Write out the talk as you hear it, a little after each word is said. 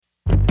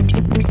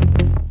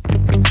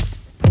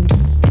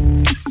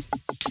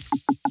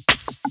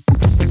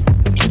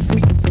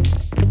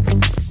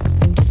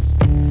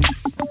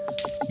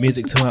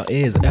Music to Our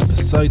Ears,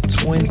 episode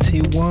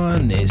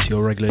 21. It's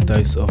your regular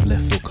dose of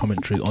left field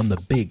commentary on the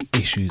big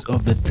issues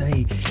of the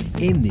day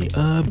in the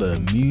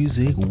urban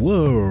music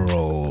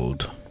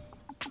world.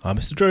 I'm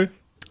Mr. Drew.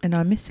 And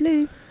I'm Miss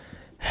Lou.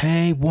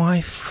 Hey,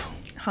 wife.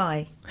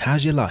 Hi.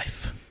 How's your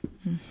life?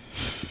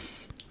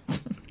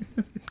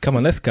 Come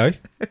on, let's go.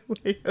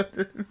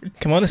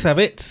 Come on, let's have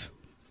it.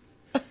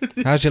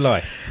 How's your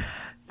life?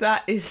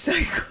 That is so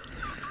cool.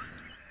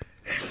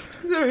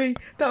 Sorry,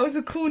 that was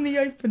a corny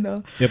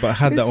opener. Yeah, but I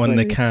had that one in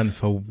funny. the can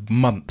for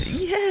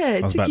months. Yeah, I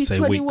it was took about you to say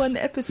 21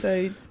 weeks.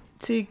 episodes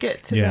to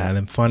get to Yeah, that. and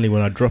then finally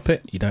when I drop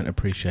it, you don't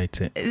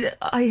appreciate it.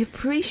 I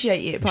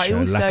appreciate it, but You I show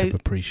also... lack of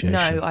appreciation.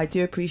 No, I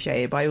do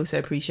appreciate it, but I also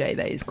appreciate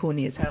that it's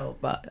corny as hell,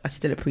 but I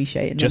still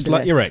appreciate it Just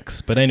like your nonetheless.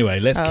 ex. But anyway,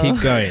 let's keep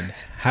going.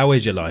 How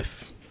is your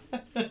life?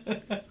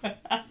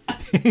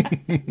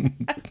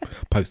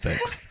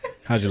 Post-ex.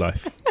 How's your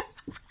life?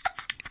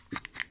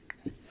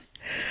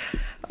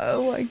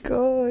 Oh my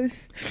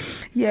gosh.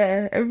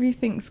 Yeah,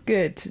 everything's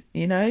good,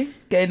 you know?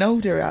 Getting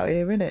older out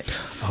here, innit?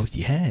 Oh,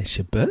 yeah, it's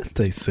your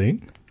birthday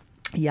soon.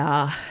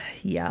 Yeah.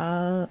 You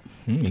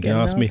Getting going to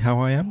ask old. me how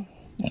I am?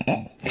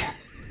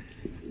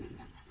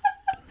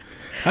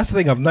 That's the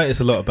thing I've noticed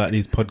a lot about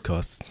these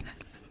podcasts.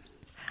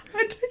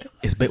 I don't know.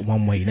 It's a bit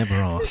one way, you never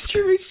It's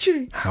ask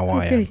true. how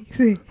I am. Okay,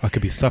 see. I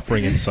could be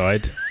suffering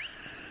inside,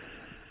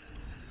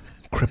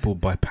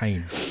 crippled by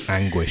pain,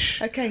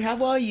 anguish, Okay,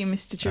 how are you,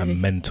 Mr. Drew? and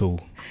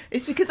mental.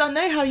 It's because I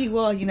know how you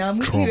are, you know. I'm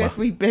with Trauma. you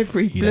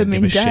every You don't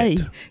blooming give a day,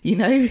 shit. you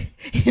know,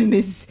 in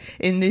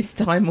this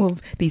time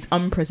of these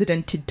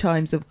unprecedented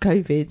times of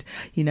COVID,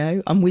 you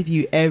know. I'm with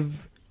you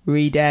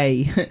every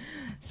day.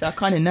 So I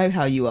kind of know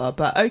how you are,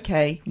 but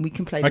okay, we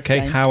can play this Okay,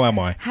 game. how am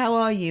I? How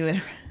are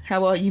you?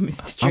 How are you,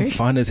 Mr. Drew? I'm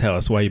fine as hell.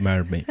 That's why you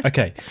married me.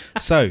 Okay,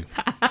 so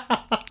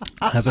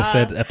as I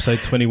said, episode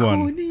 21.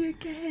 Corny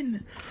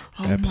again.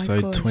 Oh my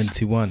Episode gosh.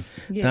 21.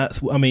 Yeah.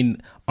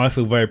 I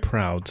feel very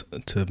proud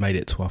to have made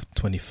it to our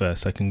 21st.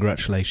 So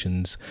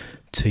congratulations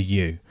to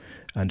you.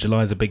 And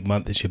July's a big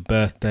month. It's your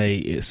birthday.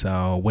 It's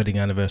our wedding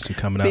anniversary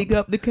coming up. Big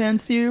up the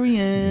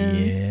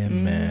Cancerians. Yeah,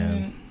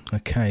 man.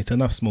 Okay, so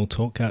enough small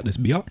talk out this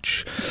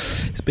biatch.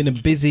 It's been a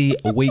busy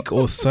week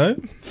or so.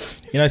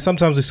 You know,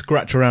 sometimes we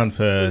scratch around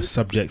for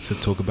subjects to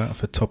talk about,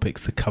 for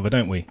topics to cover,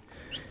 don't we?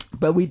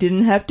 But we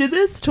didn't have to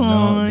this Not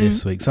time.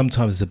 this week.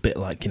 Sometimes it's a bit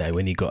like, you know,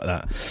 when you got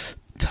that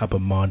tub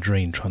of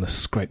margarine trying to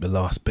scrape the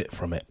last bit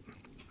from it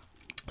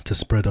to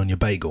spread on your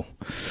bagel.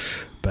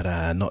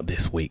 But not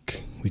this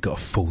week. We got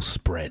a full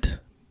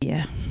spread.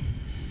 Yeah.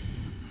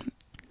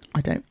 I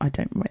don't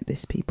write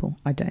this, people.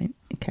 I don't.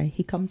 Okay,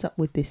 he comes up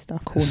with this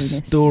stuff. The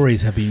Corniness.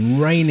 stories have been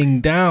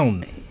raining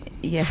down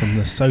Yeah. from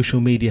the social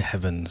media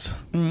heavens.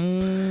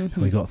 Mhm.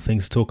 We got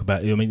things to talk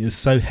about. I mean, it's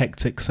so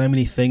hectic, so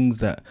many things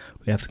that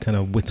we have to kind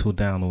of whittle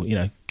down or, you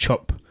know,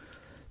 chop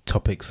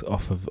topics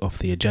off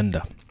the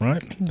agenda,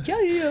 right?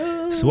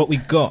 Yes. So what we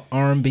got,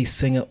 R&B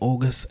singer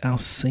August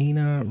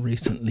Alsina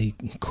recently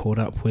caught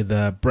up with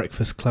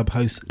Breakfast Club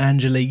host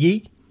Angela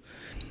Yee,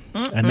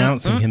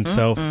 announcing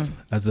himself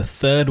as the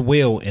third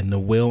wheel in the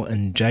Will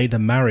and Jada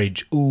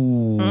marriage.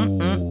 Ooh,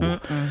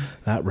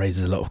 that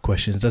raises a lot of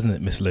questions, doesn't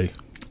it, Miss Lou?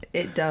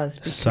 It does.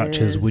 Because... Such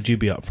as, would you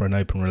be up for an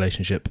open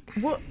relationship?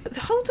 What?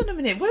 Hold on a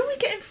minute. Where are we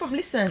getting from?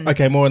 Listen.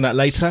 Okay, more on that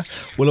later.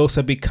 We'll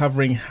also be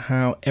covering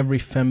how every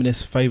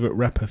feminist's favourite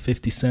rapper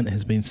 50 Cent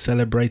has been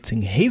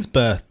celebrating his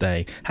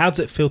birthday. How does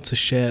it feel to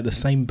share the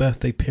same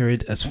birthday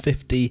period as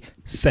 50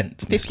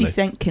 Cent? 50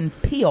 Cent can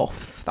pee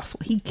off. That's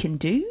what he can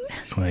do.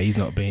 Well, he's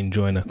not been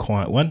enjoying a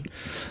quiet one.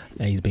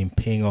 He's been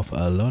peeing off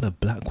a lot of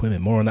black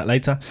women. More on that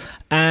later.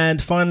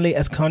 And finally,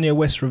 as Kanye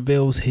West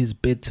reveals his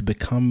bid to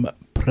become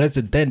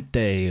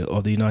Presidente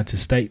of the United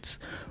States,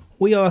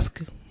 we ask,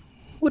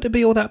 would it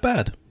be all that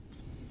bad?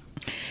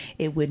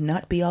 It would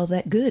not be all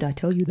that good, I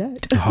tell you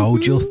that.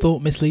 Hold your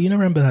thought, Miss Lee. You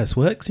remember how this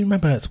works? You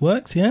remember how this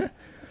works, yeah?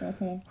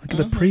 I'll give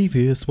a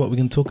preview as to what we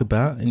can talk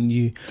about and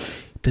you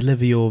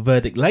deliver your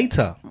verdict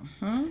later.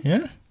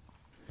 Yeah?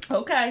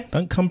 Okay.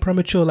 Don't come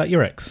premature like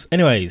your ex.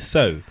 Anyway,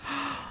 so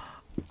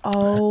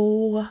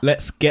Oh,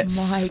 let's get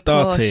my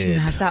started.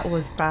 gosh. Nah, that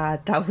was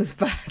bad. That was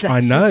bad. I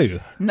know.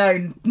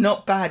 No,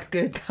 not bad.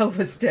 Good. That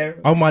was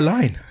terrible. On my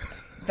line.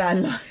 That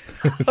line.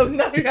 Oh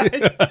no.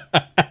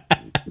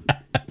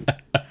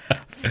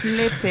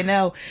 Flipping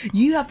hell.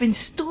 You have been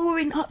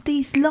storing up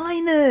these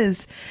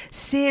liners.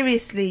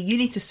 Seriously, you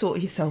need to sort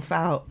yourself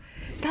out.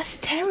 That's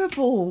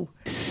terrible.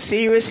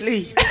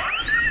 Seriously.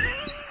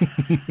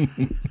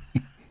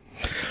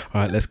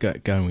 All right, let's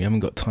get going. We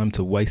haven't got time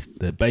to waste.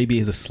 The baby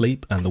is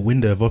asleep and the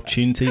window of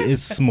opportunity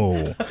is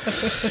small.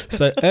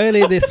 So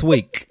earlier this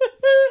week,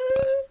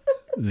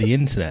 the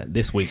internet,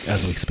 this week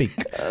as we speak,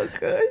 Oh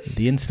gosh.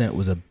 the internet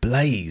was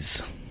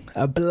ablaze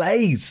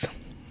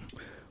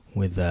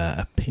with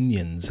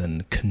opinions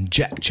and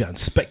conjecture and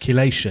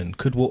speculation.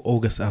 Could what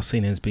August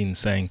Alsina has been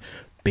saying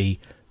be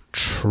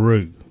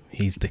true?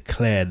 He's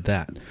declared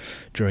that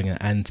during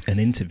an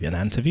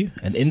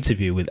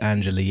interview with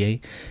Angela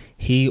Yee,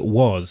 he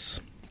was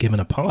given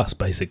a pass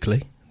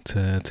basically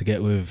to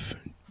get with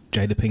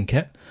Jada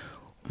Pinkett,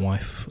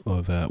 wife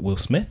of Will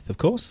Smith, of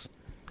course.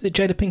 Is it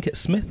Jada Pinkett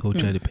Smith or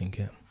Jada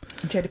Pinkett?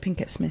 Jada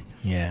Pinkett Smith.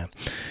 Yeah.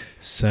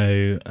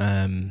 So,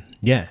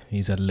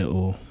 he's had a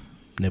little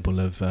nibble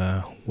of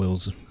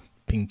Will's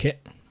Pinkett.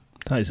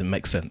 That doesn't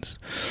make sense.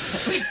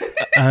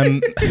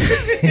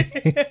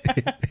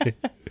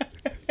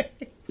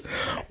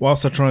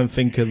 Whilst I try and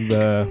think of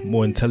the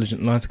more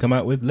intelligent line to come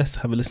out with, let's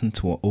have a listen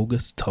to what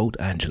August told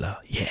Angela.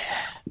 Yeah.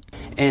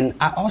 And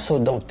I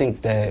also don't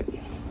think that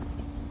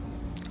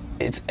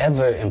it's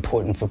ever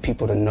important for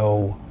people to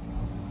know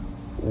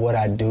what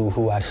I do,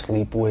 who I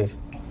sleep with,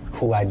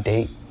 who I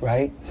date,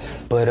 right?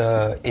 But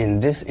in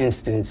this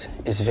instance,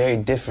 it's very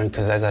different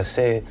because, as I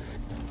said,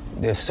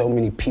 there's so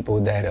many people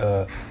that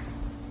are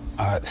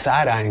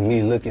side-eyeing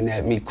me, looking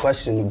at me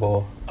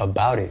questionable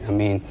about it. I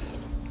mean,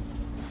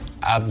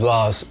 I've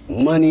lost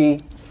money,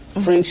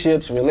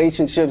 friendships,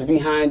 relationships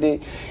behind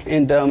it,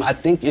 and I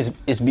think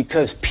it's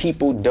because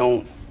people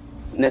don't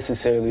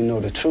necessarily know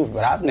the truth,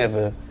 but I've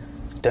never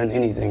done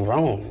anything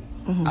wrong.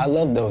 I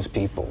love those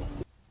people.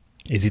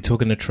 Is he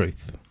talking the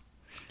truth?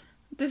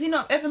 Does he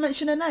not ever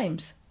mention their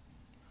names?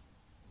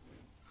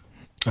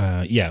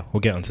 Yeah,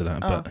 we'll get onto that.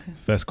 But okay.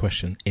 First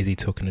question, is he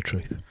talking the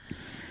truth?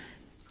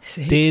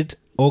 See? Did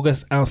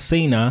August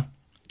Alsina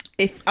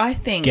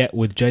get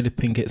with Jada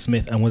Pinkett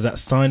Smith, and was that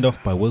signed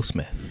off by Will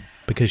Smith?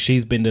 Because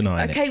she's been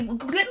denying it. Okay, well,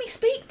 let me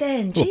speak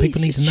then. Well, Jeez,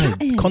 people need to know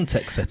chatting.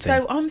 context setting.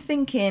 So I'm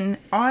thinking,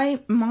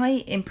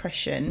 my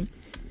impression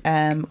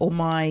or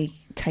my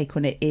take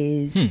on it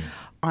is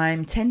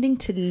I'm tending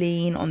to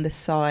lean on the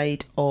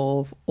side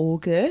of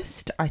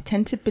August. I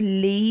tend to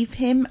believe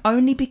him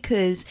only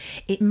because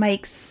it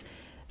makes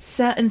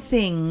certain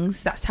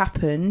things that's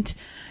happened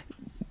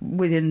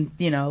within,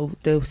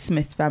 the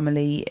Smith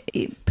family,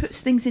 it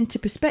puts things into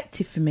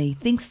perspective for me.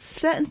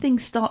 Certain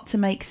things start to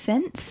make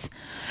sense.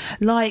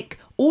 Like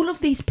all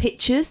of these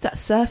pictures that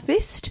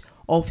surfaced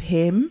of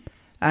him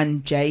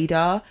and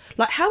Jada,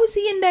 like how is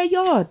he in their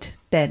yard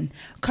then,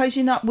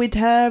 cozying up with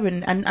her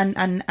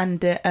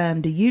and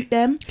the youth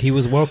them? He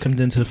was welcomed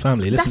into the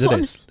family. Listen to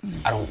this.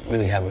 I don't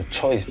really have a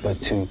choice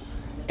but to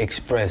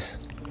express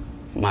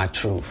my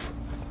truth.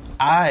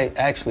 I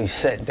actually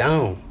sat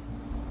down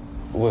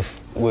with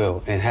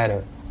Will and had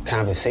a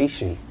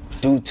conversation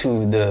due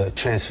to the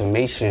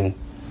transformation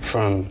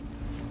from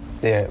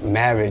their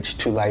marriage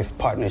to life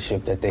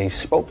partnership that they've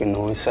spoken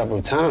on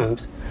several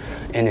times,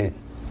 and it,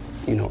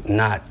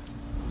 not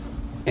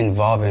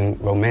involving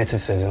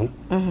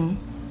romanticism.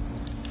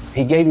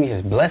 He gave me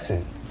his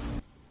blessing.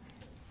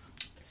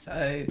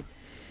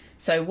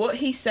 So what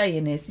he's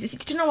saying is,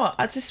 do you know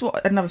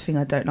what? Another thing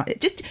I don't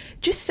like.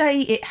 Just say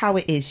it how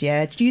it is,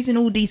 yeah. Using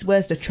all these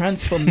words, the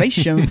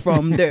transformation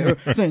from their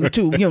thing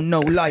to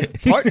life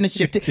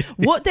partnership.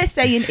 What they're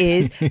saying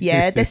is,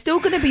 yeah, they're still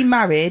going to be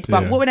married,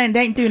 but they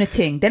ain't doing a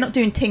ting. They're not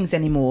doing tings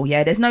anymore.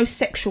 Yeah, there's no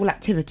sexual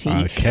activity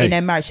in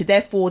their marriage, so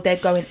therefore they're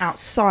going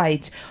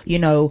outside,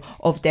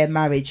 of their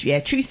marriage. Yeah,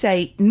 true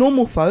say,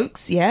 normal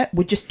folks, yeah,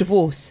 would just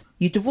divorce.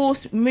 You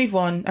divorce, move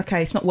on.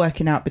 Okay, it's not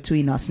working out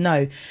between us.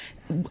 No.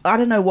 I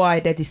don't know why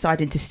they're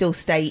deciding to still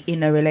stay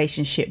in a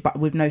relationship but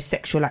with no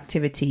sexual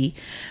activity,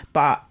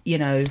 but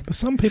But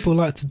some people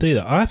like to do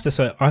that. I have to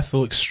say, I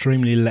feel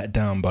extremely let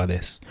down by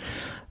this,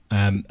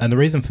 and the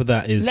reason for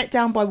that is... Let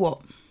down by what?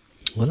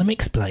 Well, let me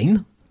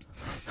explain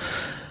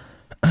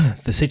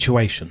the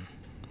situation,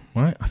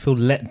 right? I feel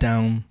let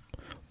down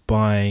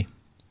by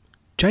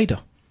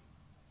Jada,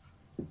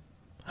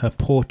 her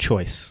poor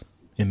choice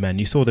in men.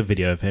 You saw the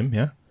video of him,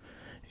 yeah?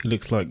 He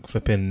looks like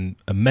flipping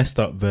a messed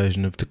up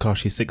version of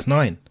Tekashi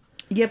 6ix9ine.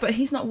 Yeah, but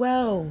he's not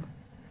well.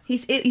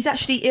 He's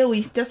actually ill.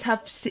 He does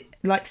have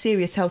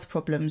serious health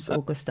problems.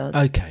 August does.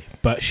 Okay,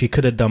 but she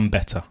could have done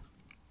better.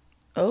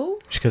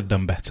 Oh, she could have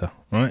done better,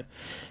 right?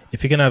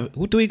 If you're gonna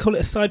have, do we call it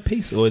a side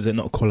piece, or is it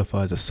not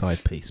qualify as a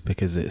side piece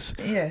because it's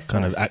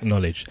kind of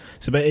acknowledged?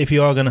 So, but if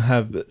you are going to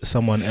have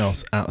someone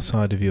else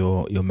outside of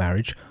your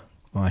marriage,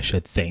 I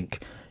should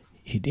think,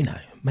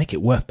 make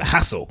it worth the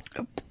hassle.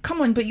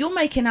 Come on, but you're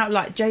making out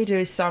like Jada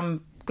is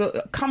some...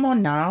 Come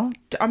on now.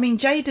 I mean,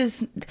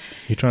 Jada's...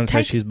 You're trying to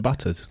say she's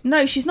butters?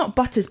 No, she's not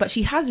butters, but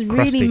she has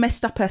really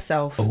messed up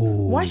herself. Ooh.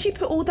 Why she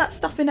put all that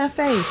stuff in her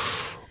face?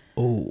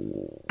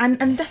 Oh.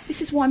 And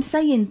this is what I'm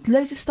saying.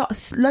 Loads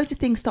of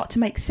things start to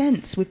make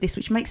sense with this,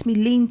 which makes me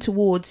lean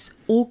towards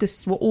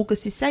August. What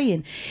August is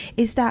saying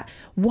is that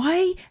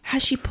why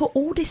has she put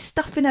all this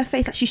stuff in her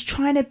face? Like she's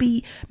trying to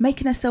be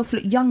making herself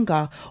look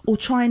younger, or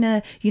trying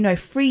to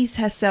freeze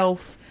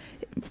herself.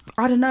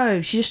 I don't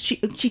know.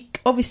 She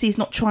obviously is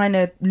not trying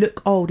to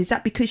look old. Is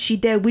that because she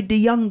there with the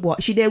young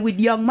She there with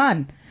young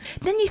man?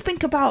 Then you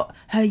think about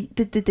her,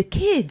 the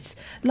kids.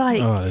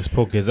 Like, oh, those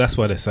poor kids. That's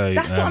why they're so.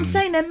 That's what I'm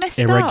saying. They're messed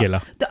irregular.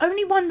 up. The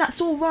only one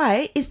that's all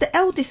right is the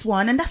eldest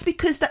one, and that's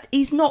because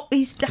he's not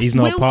Will's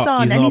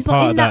son, and he's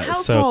not in that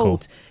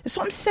household. Circle. That's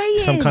what I'm saying.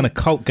 Some kind of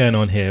cult going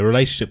on here,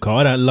 relationship cult.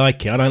 I don't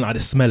like it. I don't like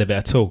the smell of it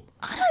at all.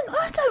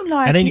 I don't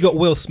like... And then you got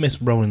Will Smith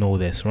rolling all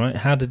this, right?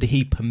 How did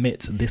he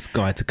permit this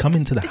guy to come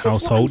into the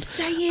household? This is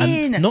what I'm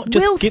saying. And not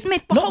just Will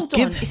Smith, but hold on.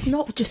 It's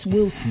not just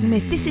Will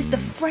Smith. This is the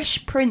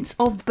Fresh Prince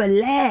of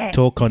Bel-Air.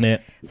 Talk on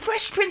it.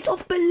 Fresh Prince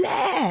of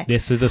Bel-Air.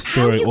 This is a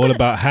story all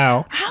about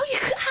how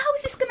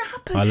is this going to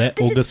happen? I let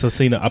August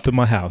Alsina up in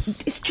my house.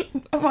 It's true.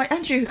 All right,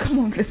 Andrew, come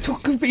on, let's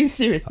talk and be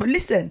serious. But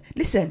listen.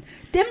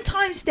 Them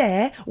times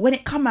there when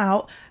it come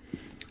out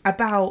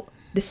about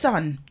the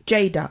son,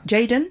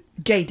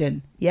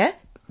 Jaden, yeah,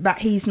 that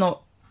he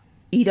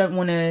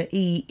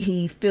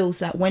feels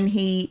that when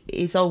he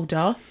is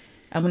older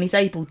and when he's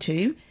able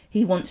to,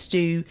 he wants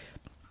to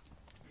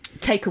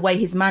take away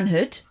his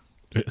manhood.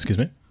 Excuse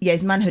me? Yeah,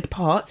 his manhood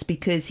parts,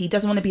 because he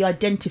doesn't want to be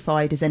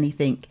identified as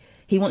anything.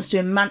 He wants to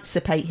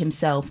emancipate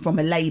himself from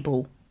a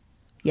label.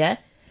 Yeah?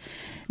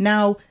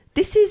 Now,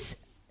 this is...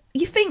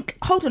 You think...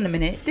 Hold on a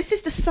minute. This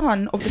is the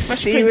son of the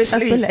Fresh Prince of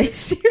Bel-Air.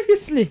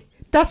 Seriously?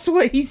 That's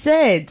what he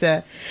said.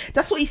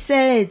 That's what he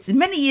said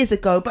many years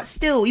ago, but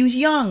still, he was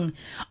young.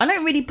 I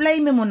don't really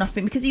blame him or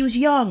nothing because he was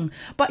young.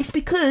 But it's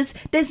because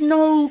there's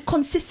no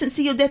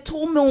consistency, or their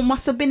turmoil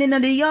must have been in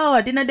the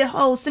yard, in the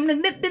house.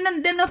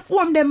 They're not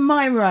formed their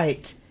mind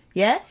right.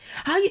 Yeah?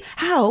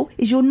 How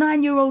is your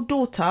 9-year-old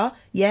daughter,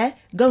 yeah,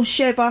 go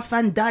shave off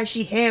and dye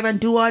she hair and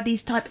do all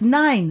these type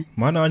 9?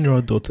 My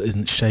 9-year-old daughter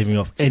isn't shaving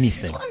off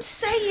anything. That's what I'm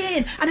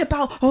saying. And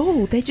about,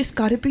 they just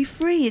gotta be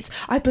free.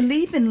 I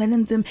believe in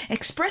letting them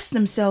express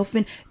themselves.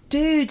 And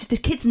dude, the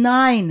kid's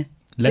 9.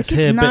 Let's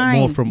hear a bit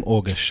more from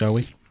August, shall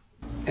we?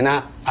 And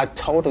I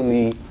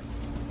totally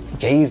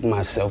gave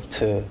myself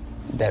to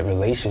that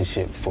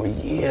relationship for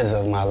years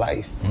of my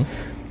life.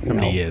 How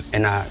many years?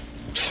 And I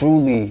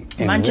truly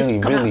and Man really,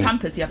 just come really out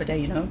Pampers the other day,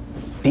 you know,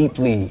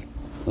 deeply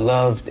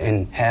loved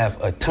and have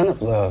a ton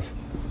of love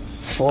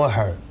for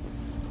her.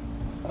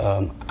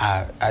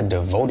 I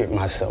devoted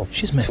myself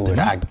to it.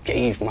 I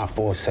gave my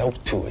full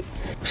self to it.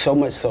 So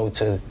much so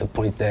to the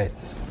point that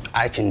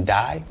I can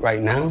die right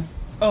now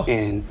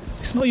and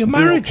it's not your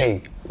marriage. Be okay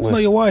with it's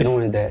not your wife.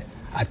 Knowing that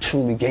I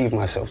truly gave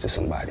myself to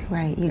somebody.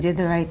 Right, you did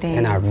the right thing.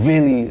 And I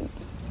really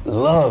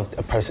loved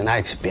a person. I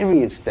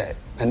experienced that.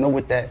 I know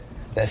what that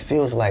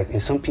feels like,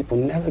 and some people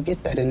never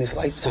get that in this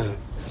lifetime.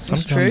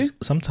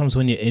 Sometimes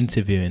when you're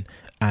interviewing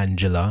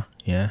Angela,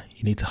 yeah,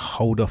 you need to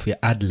hold off your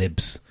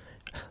ad-libs.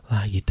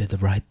 You did the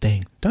right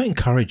thing. Don't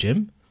encourage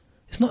him.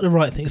 It's not the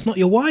right thing. It's not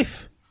your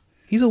wife.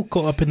 He's all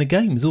caught up in the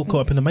game. He's all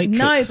caught up in the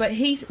matrix. But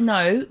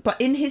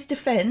in his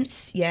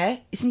defence,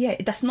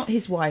 that's not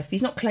his wife.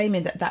 He's not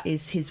claiming that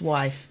is his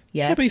wife.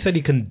 Yeah, but he said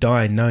he can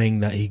die knowing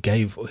that he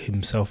gave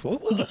himself.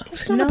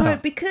 What's going on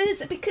about?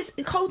 because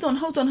hold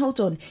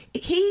on.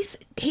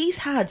 He's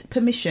had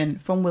permission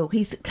from Will.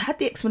 He's had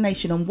the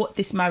explanation on what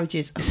this marriage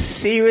is.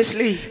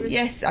 Seriously?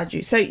 Yes,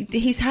 Andrew. So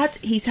he's had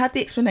the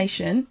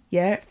explanation,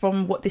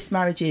 from what this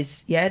marriage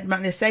is. Yeah,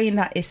 they're saying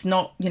that it's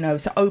not,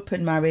 it's an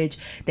open marriage.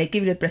 They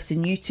give you a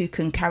blessing. You two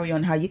can carry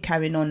on how you're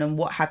carrying on and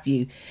what have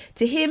you.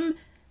 To him,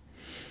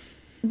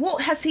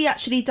 what has he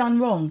actually done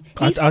wrong?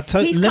 Let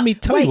me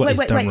tell you what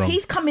he's done wrong.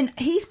 He's coming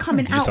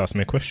out. Just ask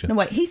me a question. No,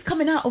 he's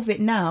coming out of it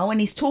now, and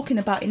he's talking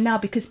about it now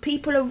because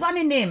people are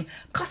running him,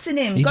 cussing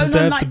him. He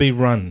deserves to be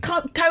run.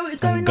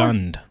 Going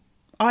gunned.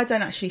 I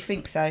don't actually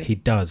think so. He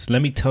does.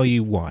 Let me tell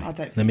you why.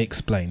 Let me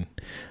explain.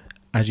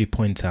 As you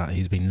point out,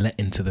 he's been let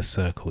into the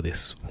circle,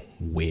 this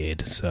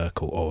weird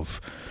circle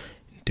of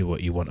do what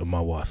you want of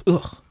my wife.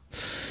 Ugh.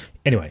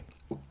 Anyway.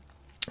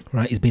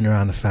 Right, he's been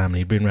around the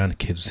family, been around the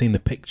kids, we've seen the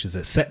pictures,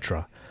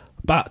 etc.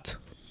 But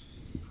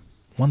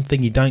one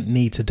thing you don't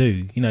need to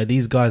do,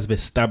 these guys have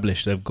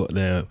established they've got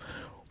their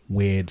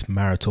weird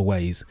marital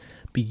ways,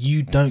 but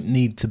you don't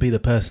need to be the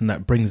person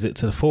that brings it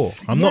to the fore.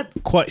 I'm not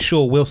quite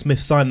sure Will Smith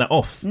signed that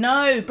off.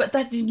 No, but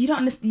that you don't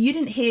understand. You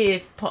didn't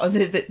hear part of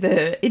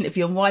the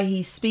interview and why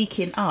he's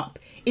speaking up.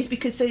 It's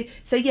because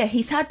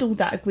he's had all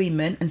that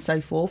agreement and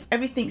so forth.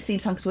 Everything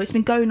seems hunky-dory. It's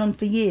been going on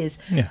for years.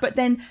 Yeah. But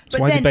then,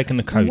 why is he breaking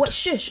the code? What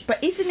shush?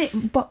 But is it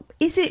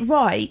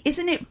right?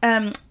 Isn't it?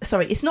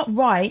 It's not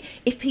right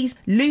if he's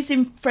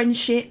losing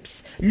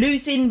friendships,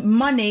 losing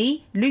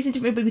money, losing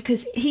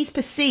because he's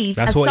perceived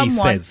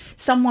as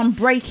someone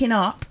breaking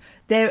up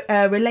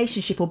their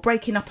relationship or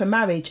breaking up a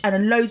marriage,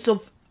 and loads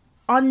of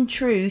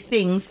untrue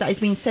things that has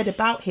been said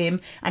about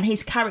him and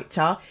his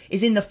character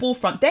is in the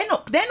forefront. They're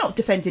not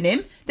defending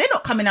him. They're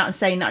not coming out and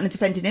saying nothing and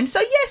defending him.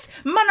 So yes,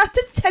 man have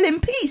to tell him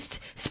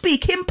peace,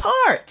 speak in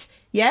part.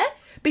 Yeah,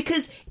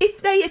 because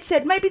if they had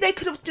said, maybe they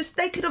could have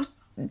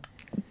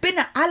been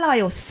an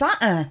ally or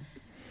something.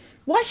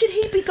 Why should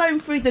he be going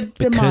through the mud?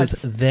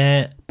 Because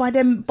they're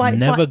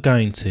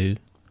going to,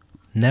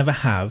 never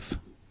have,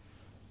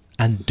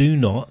 and do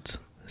not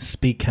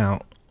speak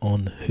out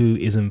on who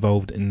is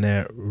involved in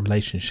their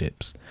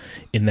relationships,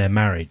 in their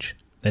marriage.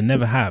 They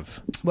never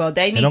have. Well,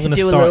 they need to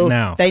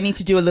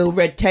do a little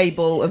red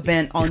table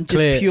event on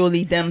just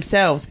purely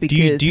themselves.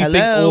 Because do you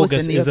think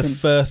August is the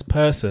first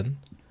person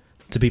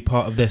to be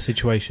part of their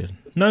situation?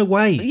 No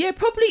way. Yeah,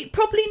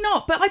 probably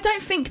not. But I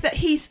don't think that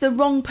he's the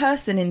wrong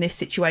person in this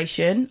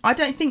situation. I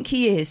don't think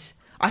he is.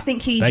 I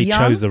think he's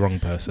young. They chose the wrong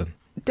person.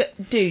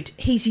 Dude,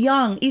 he's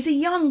young. He's a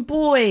young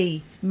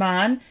boy,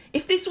 man.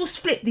 If this was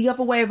flipped the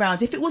other way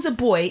around, if it was a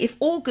boy, if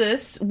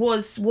August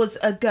was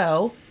a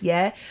girl,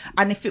 yeah,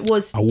 and if it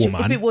was a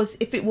woman,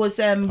 if it was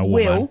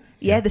Will,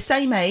 yeah, the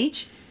same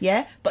age,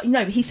 yeah, but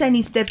no, he's saying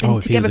they've been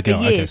together for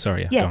years. Okay,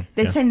 sorry, yeah,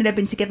 they're saying that they've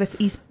been together.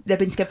 They've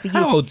been together for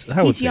years.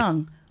 How old he's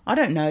young. I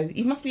don't know.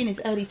 He must be in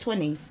his early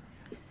 20s.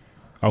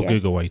 I'll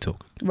Google while you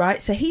talk.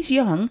 Right, so he's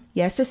young.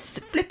 Yeah, so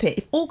flip it.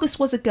 If August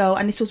was a girl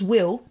and this was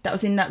Will that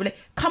was in that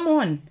relationship, come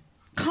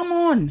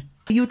on.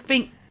 You would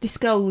think this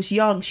girl was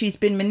young. She's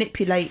been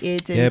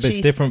manipulated. And but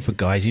it's different for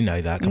guys. You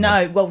know that.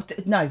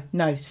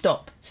 No.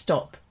 Stop.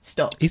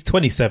 He's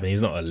 27.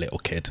 He's not a little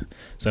kid.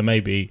 So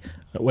maybe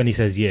when he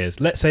says years,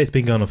 let's say it's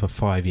been going on for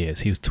 5 years.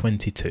 He was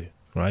 22,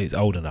 right? He's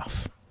old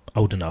enough.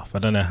 I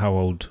don't know how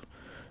old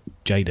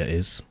Jada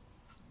is.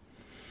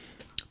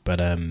 But,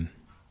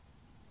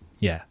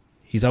 yeah.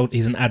 He's old.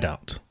 He's an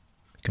adult.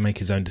 He can make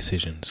his own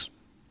decisions.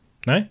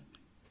 No?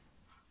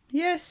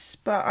 Yes,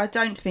 but I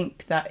don't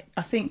think that...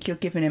 I think you're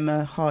giving him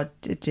a hard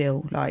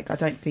deal. Like, I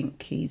don't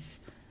think he's...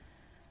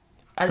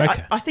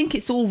 Okay. I think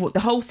it's all... The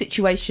whole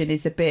situation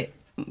is a bit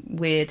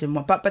weird and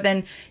but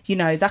then, you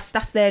know,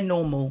 that's their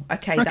normal.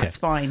 Okay, that's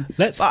fine.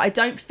 But I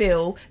don't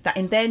feel that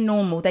in their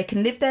normal they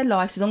can live their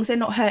lives as long as they're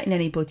not hurting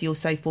anybody or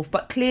so forth.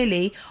 But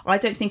clearly I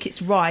don't think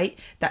it's right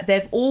that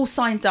they've all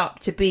signed up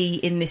to be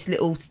in this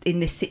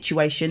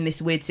situation,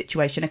 this weird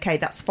situation. Okay,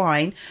 that's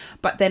fine,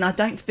 but then I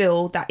don't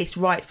feel that it's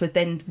right for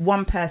then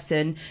one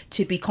person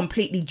to be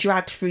completely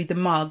dragged through the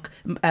mud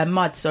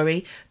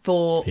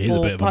for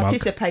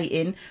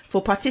participating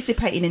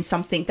in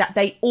something that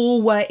they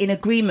all were in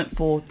agreement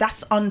for.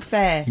 That's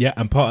unfair. Yeah,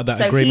 and part of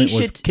that agreement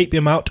was keep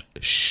your mouth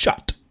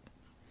shut.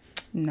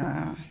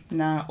 Nah.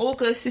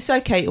 August, it's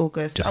okay,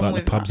 August. Just like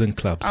the pubs and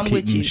clubs,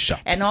 keep them shut.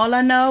 And all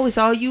I know is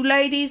all you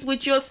ladies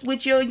with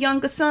your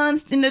younger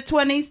sons in their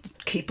 20s,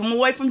 keep them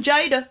away from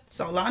Jada. That's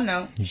all I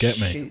know. You get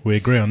me? We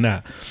agree on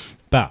that.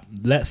 But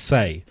let's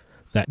say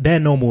that their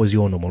normal is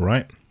your normal,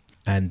 right?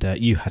 And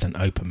you had an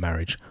open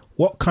marriage.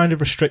 What kind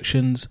of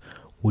restrictions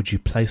would you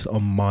place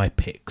on my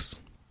pics?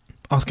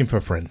 Asking for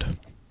a friend.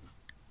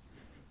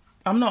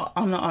 I'm not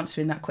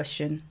answering that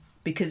question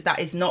because that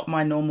is not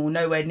my normal,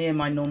 nowhere near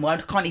my normal. I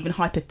can't even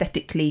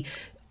hypothetically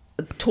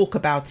talk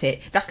about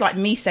it. That's like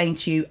me saying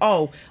to you,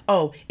 oh,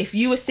 if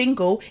you were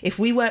single, if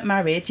we weren't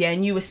married, yeah,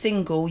 and you were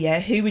single, yeah,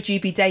 who would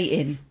you be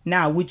dating?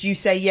 Now, would you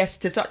say yes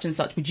to such and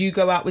such? Would you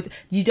go out with...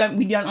 We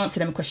don't answer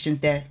them questions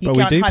there. But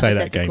we do play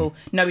that game.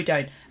 No, we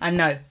don't. And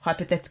no,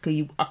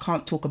 hypothetically, I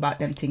can't talk about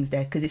them things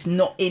there because it's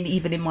not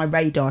even in my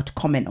radar to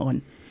comment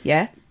on,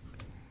 yeah?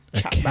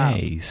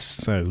 Okay,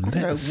 so I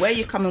don't know where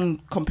you're coming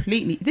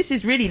completely. This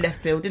is really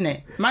left field, isn't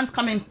it? Man's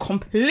coming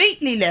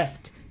completely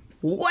left,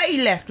 way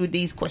left with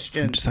these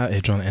questions. I'm just out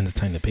here trying to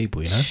entertain the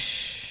people, you know.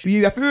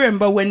 You have to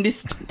remember when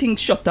this thing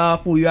shut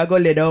off, or you are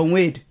gonna let on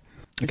with.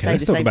 Okay,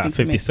 let's talk about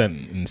 50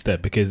 Cent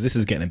instead because this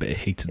is getting a bit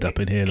heated up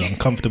in here, and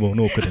uncomfortable and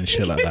awkward and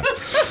shit like that.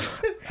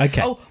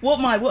 Okay. Oh, what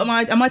am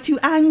I? Am I too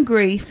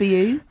angry for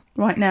you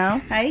right now?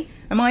 Hey,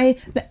 am I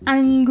the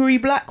angry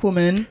black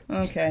woman?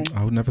 Okay.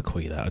 I would never call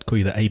you that. I'd call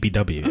you the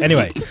ABW.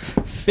 Anyway,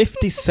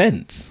 50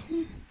 Cent.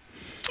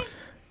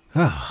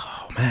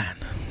 Oh, man.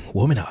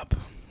 Warming up.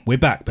 We're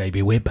back,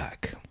 baby. We're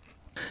back.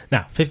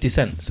 Now, 50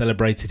 Cent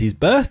celebrated his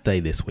birthday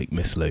this week,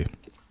 Miss Lou.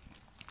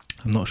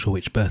 I'm not sure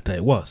which birthday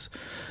it was,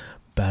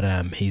 but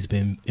he's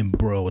been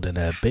embroiled in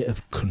a bit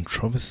of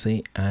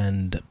controversy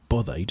and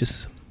bother. You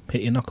just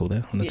hit your knuckle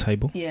there on the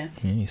table. Yeah.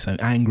 You're so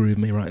angry with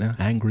me right now.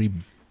 Angry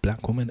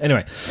black woman.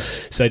 Anyway,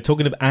 so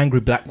talking of angry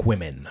black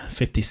women,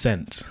 50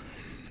 Cent.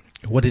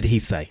 What did he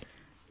say?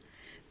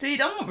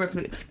 Dude, I'm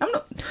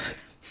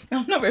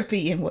not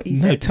repeating what he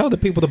said. No, tell the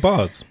people the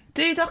bars.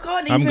 Dude, I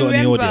can't even I haven't got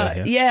remember. any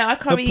audio here. Yeah, I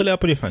can't. Pull it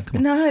up on your phone. Come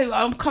on. No,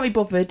 I can't be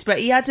bothered. But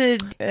he had an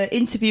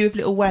interview with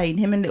Lil Wayne.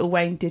 Him and Lil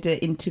Wayne did an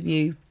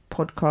interview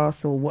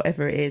podcast or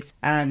whatever it is,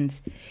 and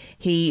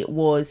he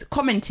was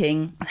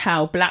commenting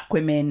how black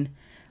women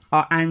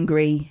are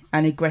angry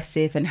and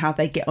aggressive and how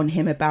they get on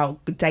him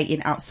about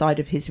dating outside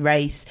of his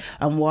race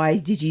and why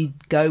did you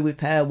go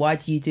with her, why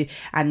do you do,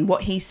 and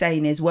what he's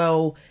saying is,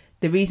 well,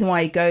 the reason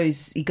why he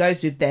goes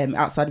with them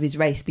outside of his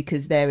race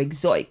because they're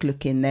exotic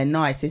looking, they're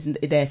nice, isn't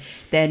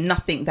they're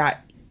nothing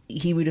that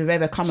he would have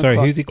ever come across. Sorry,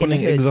 who's he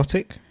calling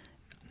exotic?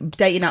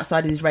 Dating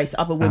outside of his race,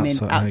 other women,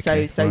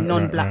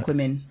 non-black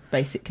women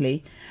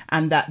basically,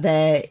 and that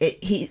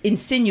he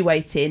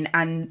insinuating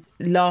and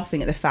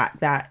laughing at the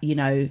fact that, you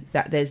know,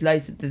 that there's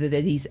loads of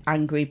these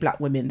angry black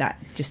women that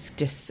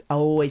just are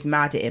always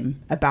mad at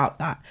him about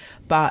that,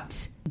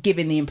 but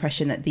giving the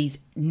impression that these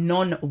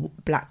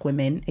non-black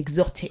women,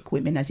 exotic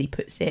women as he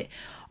puts it,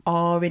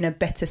 are in a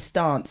better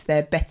stance,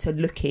 they're better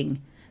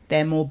looking,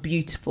 they're more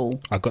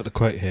beautiful. I got the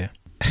quote here.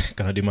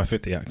 Can I do my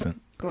 50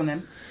 accent? Go on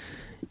then.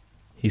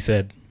 He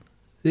said,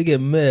 they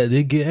get mad,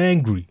 they get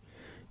angry.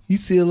 You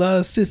see a lot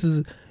of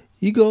sisters,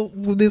 you go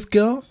with this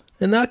girl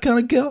and that kind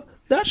of girl,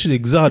 that shit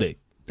exotic.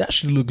 That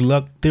should look a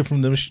lot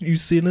different than you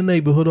see in the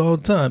neighborhood all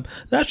the time.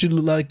 That should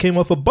look like it came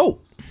off a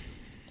boat.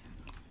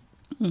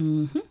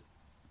 Mm-hmm.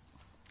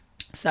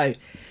 So,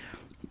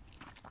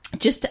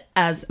 just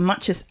as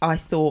much as I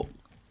thought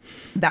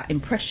that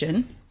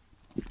impression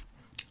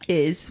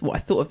is what I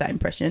thought of that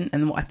impression,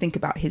 and what I think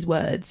about his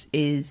words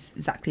is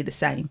exactly the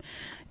same.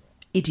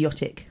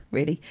 Idiotic,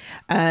 really.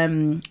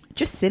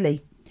 Just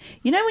silly.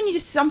 You know, when you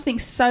just something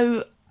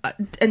so.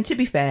 And to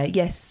be fair,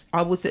 yes,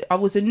 I was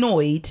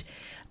annoyed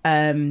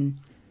when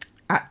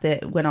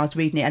I was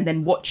reading it, and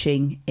then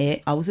watching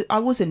it, I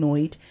was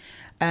annoyed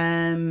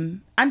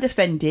and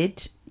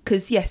offended,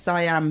 because yes,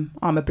 I'm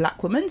a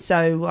black woman,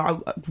 so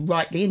I'm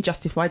rightly and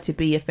justified to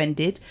be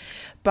offended,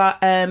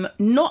 but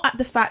not at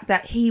the fact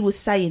that he was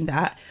saying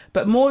that,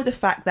 but more the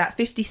fact that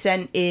 50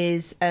 Cent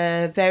is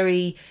a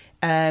very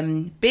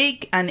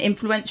big and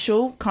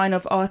influential kind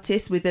of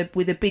artist with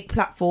a big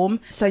platform.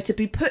 So to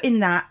be putting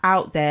that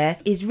out there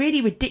is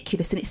really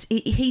ridiculous, and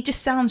he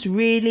just sounds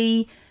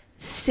really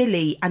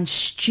silly and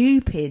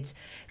stupid,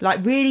 like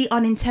really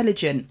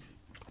unintelligent.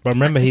 But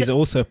remember, he's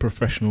also a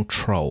professional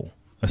troll.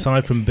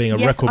 Aside from being a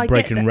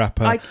record-breaking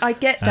rapper, I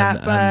get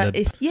that, but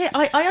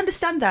I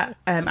understand that,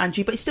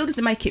 Andrew. But it still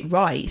doesn't make it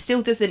right. It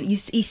still doesn't. You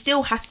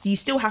still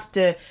have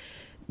to.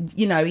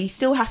 You know, he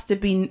still has to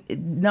be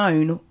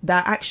known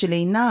that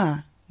actually,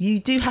 you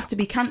do have to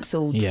be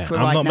cancelled. Yeah, for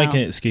I'm not now.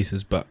 making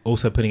excuses, but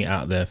also putting it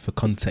out there for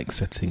context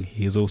setting.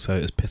 He is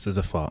also as pissed as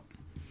a fart.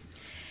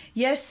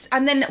 Yes,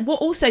 and then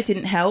what also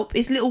didn't help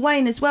is Lil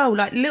Wayne as well.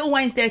 Like, Lil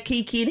Wayne's there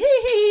kiki and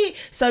hee.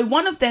 So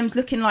one of them's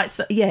looking like,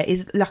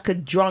 is like a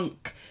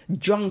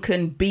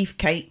drunken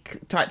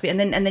beefcake type thing,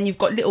 and then you've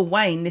got Lil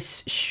Wayne,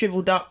 this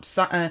shriveled up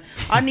I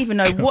don't even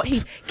know what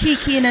he's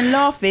kikiing and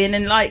laughing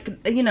and, like,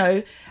 you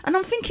know, and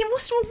I'm thinking,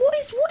 what's wrong? What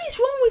is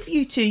wrong with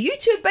you two? You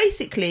two are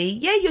basically,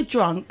 you're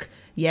drunk,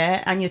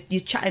 and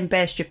you're chatting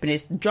bear stripping,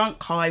 it's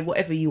drunk, high,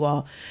 whatever you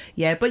are,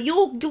 but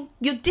you're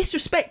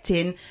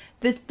disrespecting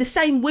the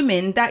same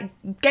women that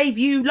gave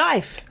you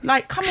life.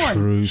 Like, come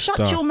on,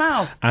 shut your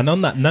mouth. And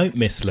on that note,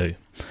 Miss Lou, and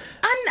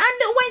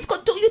Lil Wayne's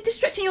got, you're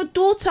disrespecting your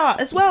daughter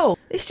as well.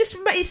 It's just,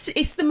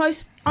 it's the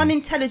most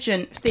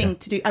unintelligent thing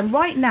to do. And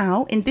right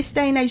now, in this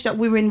day and age that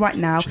we're in right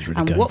now, really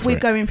and what we're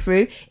going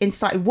through,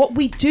 what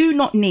we do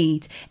not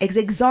need is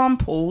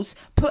examples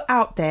put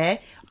out there,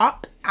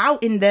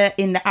 out in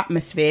the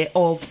atmosphere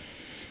of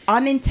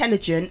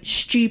unintelligent,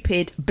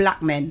 stupid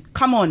black men.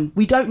 Come on,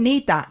 we don't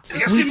need that.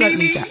 We don't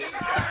need that.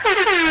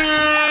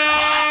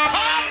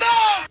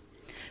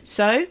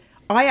 So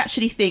I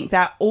actually think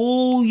that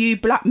all you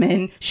black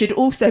men should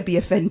also be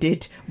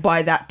offended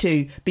by that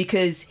too,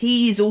 because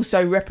he is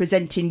also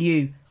representing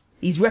you.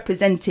 He's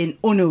representing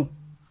Unu,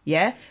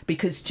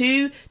 because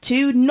two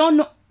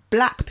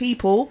non-black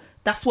people,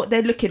 that's what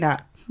they're looking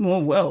at.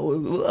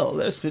 Well,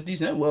 that's 50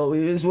 Cent. Well,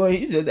 is what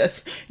he said.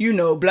 That's,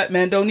 black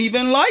men don't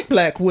even like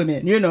black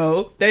women.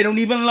 They don't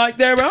even like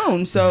their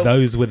own. So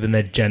those with an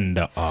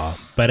agenda are.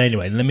 But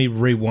anyway, let me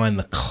rewind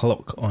the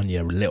clock on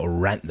your little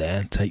rant there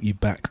and take you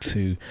back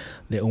to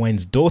Lil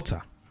Wayne's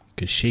daughter,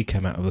 because she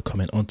came out with a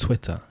comment on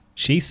Twitter.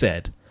 She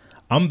said,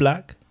 "I'm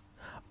black,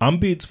 I'm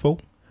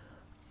beautiful,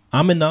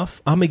 I'm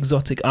enough, I'm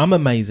exotic, I'm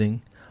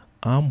amazing,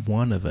 I'm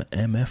one of a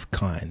MF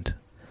kind.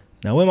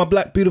 Now where my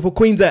black beautiful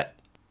queens at?"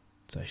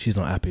 So she's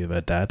not happy with her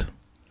dad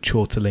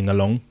chortling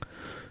along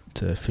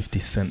to 50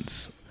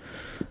 Cent's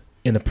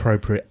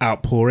inappropriate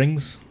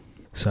outpourings.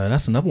 So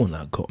that's another one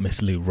that got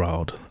Miss Lou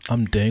riled.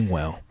 I'm doing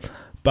well.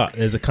 But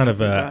there's a kind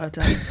of a...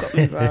 Got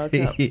me riled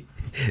up.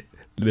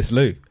 Miss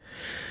Lou,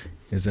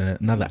 there's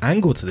another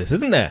angle to this,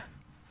 isn't there?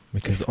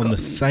 Because on the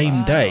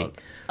same day...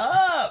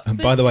 and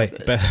by the way,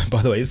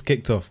 it's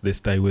kicked off this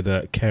day with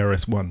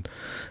KRS-One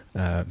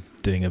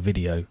doing a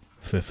video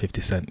for 50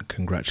 Cent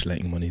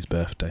congratulating him on his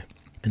birthday.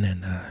 And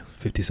then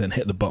 50 Cent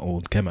hit the bottle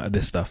and came out of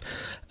this stuff.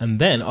 And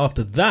then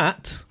after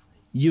that,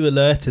 you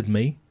alerted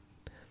me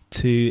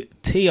to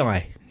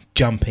T.I.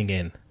 jumping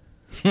in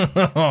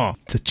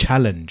to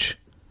challenge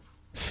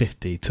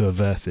 50 to a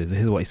versus.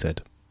 Here's what he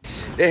said.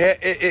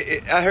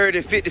 I heard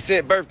it's 50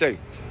 Cent birthday.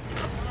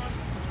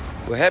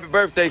 Well, happy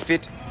birthday,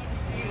 50.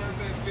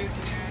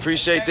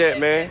 Appreciate that,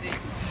 man.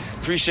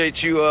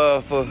 Appreciate you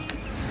for,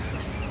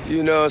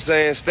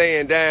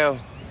 staying down,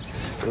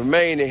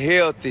 remaining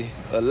healthy,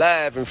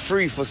 alive and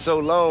free for so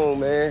long,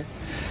 man.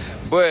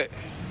 But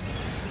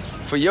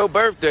for your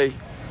birthday,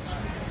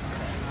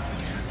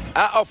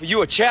 I offer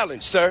you a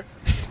challenge, sir.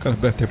 What kind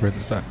of birthday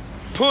present is that?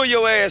 Pull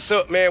your ass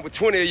up, man, with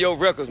 20 of your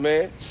records,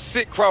 man.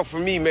 Sit across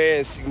from me,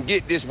 man, and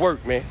get this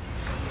work, man.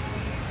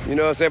 You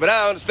know what I'm saying? But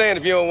I understand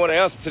if you don't want to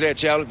answer to that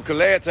challenge, because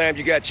last time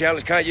you got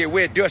challenged, Kanye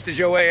West dusted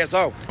your ass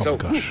off. So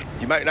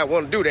you might not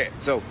want to do that.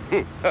 So,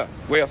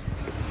 well,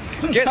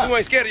 guess who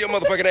ain't scared of your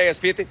motherfucking ass,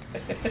 50?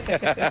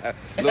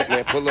 Look,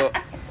 man, pull up.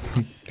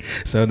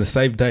 So on the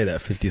same day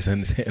that 50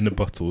 Cent is hitting the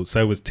bottle,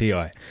 so was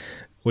T.I.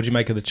 What do you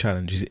make of the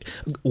challenge?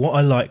 What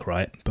I like,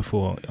 right,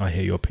 before I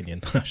hear your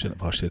opinion, I should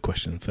have asked you the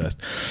question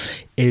first,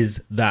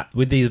 is that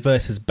with these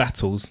versus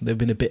battles, they've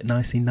been a bit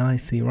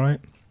nicey, right?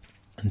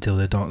 Until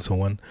the dancehall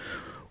one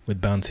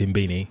with Bounty and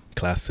Beanie,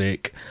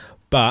 classic.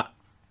 But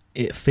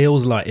it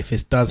feels like if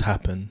this does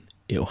happen,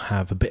 it'll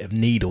have a bit of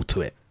needle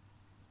to it.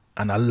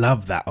 And I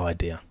love that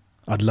idea.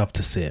 I'd love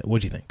to see it.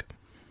 What do you think?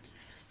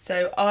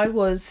 So I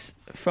was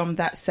from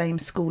that same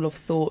school of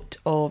thought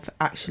of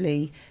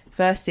actually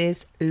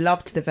verses,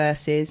 loved the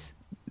verses,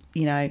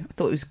 you know, I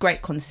thought it was a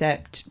great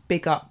concept,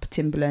 big up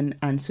Timbaland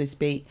and Swizz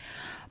Beatz.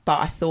 But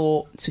I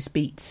thought, Swizz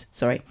Beatz,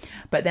 sorry.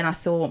 But then I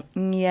thought,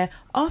 yeah,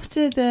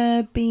 after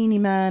the Beanie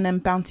Man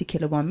and Bounty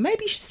Killer one,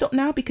 maybe you should stop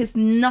now because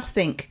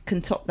nothing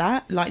can top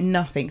that. Like,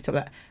 nothing can top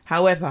that.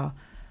 However,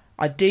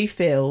 I do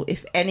feel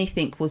if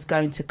anything was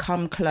going to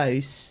come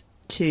close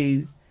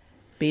to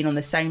being on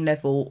the same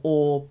level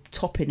or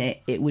topping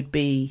it, it would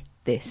be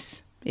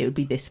this. It would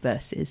be this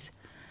versus.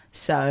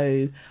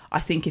 So I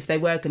think if they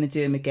were going to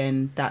do them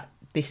again, that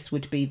this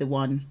would be the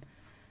one.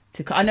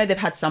 I know they've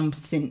had some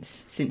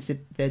since the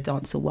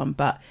dancehall one,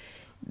 but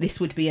this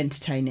would be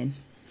entertaining.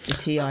 The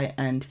T.I.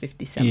 and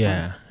 50 Cent.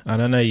 Yeah,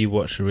 and I know you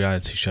watch the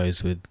reality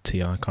shows with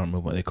T.I. I can't remember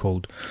what they're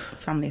called.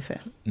 Family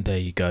Affair. There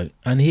you go.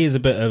 And he is a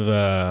bit of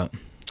a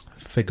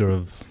figure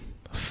of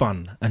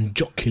fun and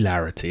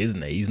jocularity,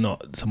 isn't he? He's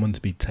not someone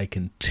to be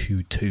taken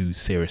too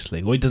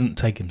seriously. Well, he doesn't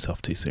take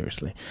himself too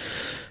seriously.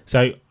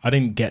 So I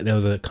didn't get there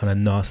was a kind of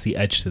nasty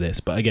edge to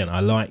this, but again, I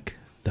like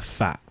the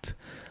fact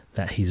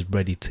that he's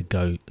ready to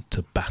go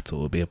to battle.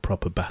 It'll be a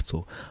proper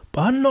battle.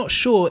 But I'm not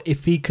sure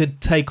if he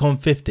could take on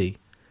 50.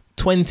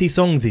 20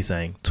 songs, he's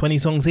saying. 20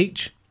 songs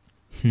each?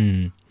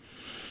 And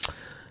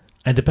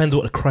depends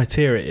what the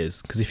criteria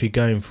is. Because if you're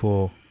going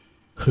for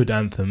hood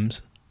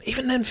anthems,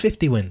 even then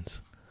 50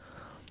 wins.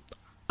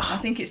 I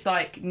think it's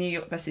like New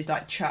York versus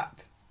like trap.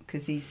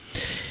 Because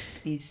he's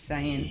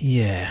saying...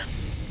 Yeah.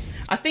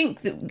 I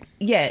think that,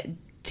 yeah,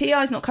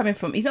 T.I.'s not coming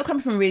from... He's not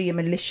coming from really a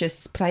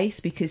malicious place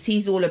because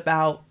he's all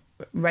about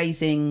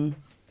raising.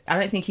 I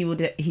don't think he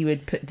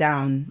would put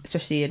down,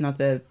 especially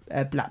another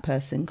black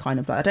person, kind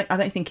of. But I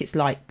don't think it's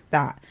like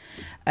that.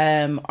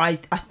 I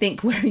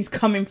think where he's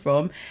coming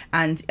from,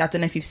 and I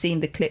don't know if you've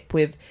seen the clip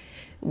with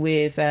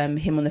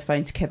him on the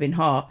phone to Kevin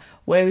Hart.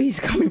 Where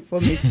he's coming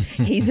from is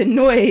he's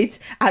annoyed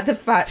at the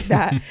fact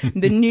that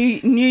the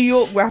New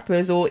York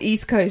rappers or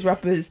East Coast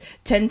rappers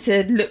tend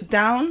to look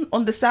down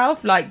on the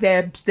South, like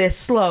they're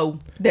slow,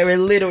 they're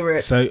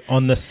illiterate. So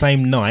on the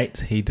same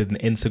night, he did an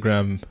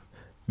Instagram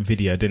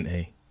video, didn't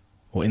he?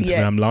 Or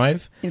Instagram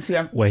Live?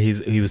 Instagram. Where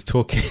he was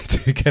talking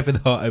to Kevin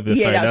Hart over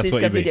the phone. That's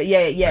what you mean.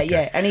 Yeah.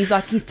 Yeah. And he's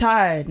like, he's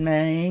tired,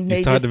 man.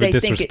 He's tired of the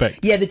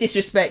disrespect. The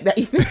disrespect that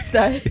he thinks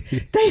that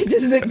they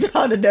just look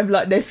down on them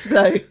like they're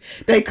slow.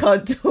 They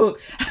can't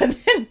talk. And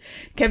then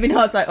Kevin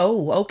Hart's like,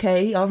 oh,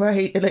 okay, all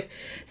right.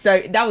 So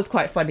that was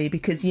quite funny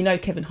because, you know,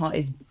 Kevin Hart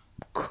is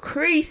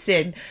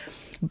creasing.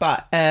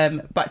 But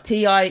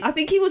T.I., I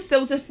think there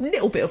was a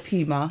little bit of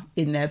humour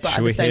in there, but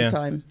at the same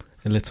time.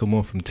 A little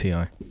more from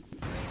T.I.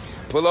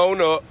 Pull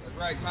on up. That's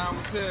right, time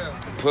will tell.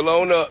 Pull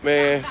on up,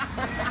 man.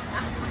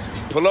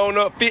 Pull on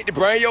up, 50.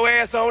 Bring your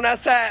ass on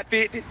outside,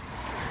 50.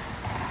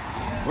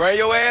 Bring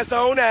your ass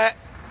on that.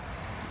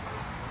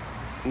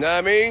 Know what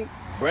I mean?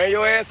 Bring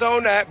your ass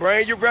on that.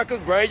 Bring your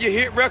records, bring your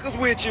hit records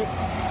with you.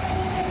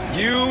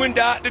 You and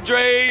Dr.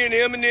 Dre and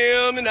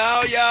Eminem and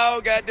all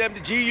y'all, goddamn the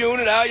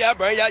G-Unit, all y'all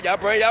bring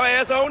y'all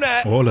ass on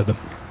that. All of them.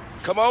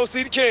 Come on,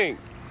 see the king.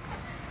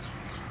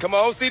 Come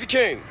on, see the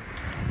king.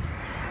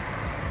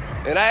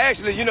 And I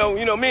actually, you know,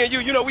 me and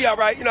you, we all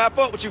right. I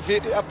fuck with you,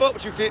 50. I fuck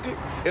with you, 50.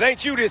 It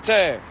ain't you this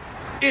time.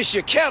 It's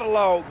your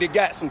catalog that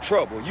got some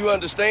trouble. You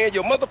understand?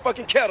 Your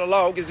motherfucking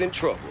catalog is in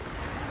trouble.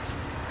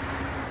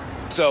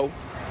 So,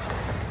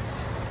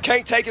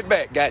 can't take it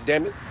back,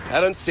 goddammit.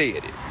 I done said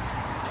it.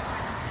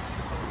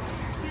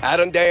 I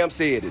done damn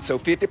said it. So,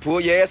 50,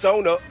 pull your ass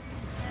on up.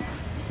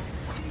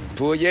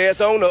 Pull your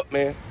ass on up,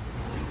 man.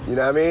 You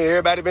know what I mean?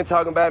 Everybody been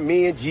talking about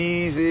me and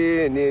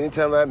Jeezy, and then they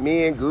talking about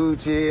me and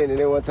Gucci, and then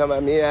they want to talk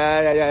about me.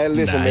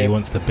 Listen, man. He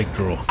wants the big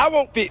draw. I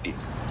want 50.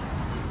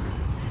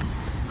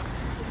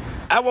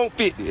 I want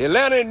 50.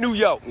 Atlanta and New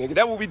York, nigga.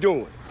 That's what we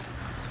doing.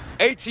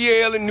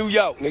 ATL in New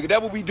York, nigga.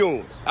 That's what we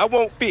doing. I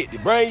want 50.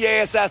 Bring your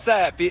ass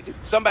outside, 50.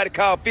 Somebody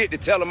call 50,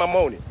 tell him I'm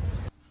on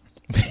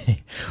it.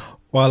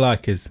 What I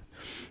like is,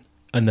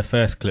 in the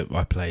first clip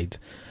I played,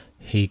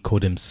 he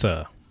called him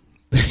Sir.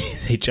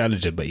 He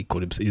challenged him, but he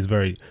called him. He's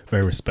very,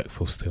 very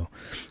respectful still.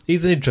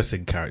 He's an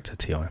interesting character,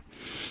 T.I.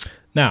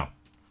 Now,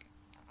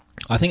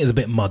 I think it's a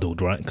bit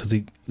muddled, right? Because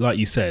he, like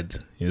you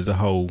said, there's a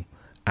whole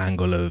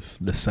angle of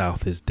the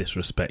South is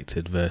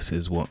disrespected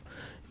versus what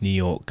New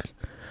York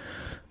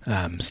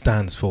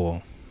stands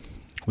for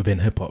within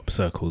hip hop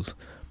circles.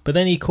 But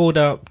then he called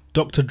out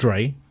Dr.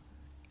 Dre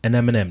and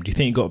Eminem. Do you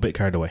think he got a bit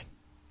carried away?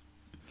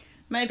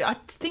 Maybe. I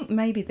think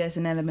maybe there's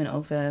an element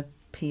of a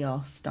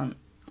PR stunt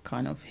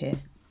kind of here.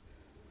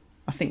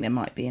 I think there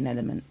might be an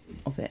element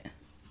of it.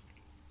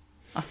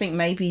 I think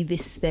maybe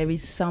there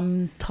is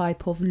some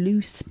type of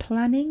loose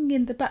planning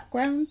in the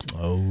background.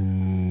 Oh.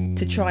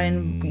 To try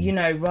and,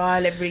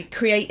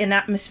 create an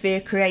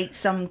atmosphere, create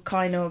some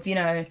kind of,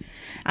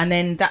 and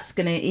then that's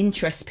going to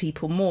interest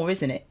people more,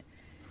 isn't it?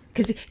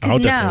 Cause I'll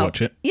now, definitely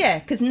watch it. Yeah,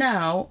 because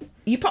now,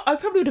 I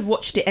probably would have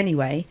watched it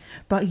anyway,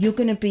 but you're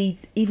going to be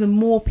even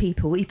more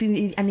people,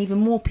 and even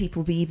more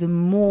people be even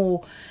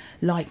more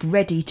like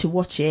ready to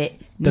watch it.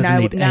 Doesn't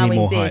need any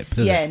more hype,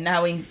 does it?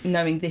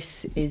 Knowing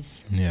this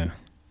is Yeah.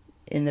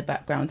 in the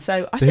background.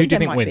 So I So think who do you there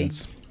think might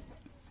wins? be.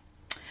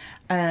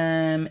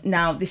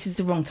 Now, this is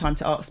the wrong time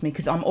to ask me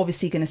because I'm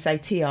obviously going to say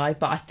T.I.,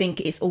 but I think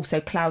it's also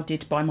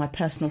clouded by my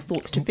personal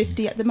thoughts to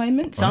 50 at the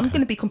moment. So I'm Okay.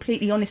 going to be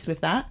completely honest with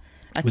that.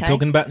 Okay? We're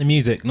talking about the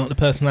music, not the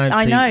personality.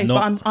 I know,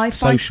 not but I find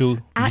social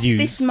at views.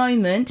 this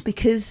moment,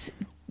 because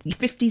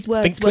 50's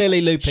words... Think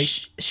clearly, Loopy.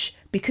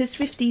 Because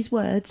 50's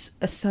words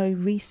are so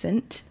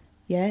recent,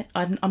 yeah,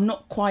 I'm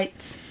not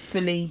quite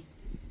fully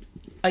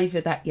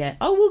over that yet.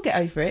 I will get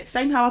over it.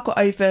 Same how I got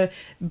over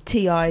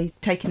T.I.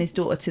 taking his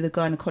daughter to the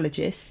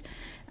gynecologist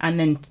and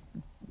then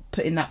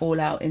putting that all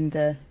out in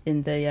the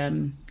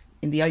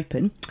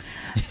open.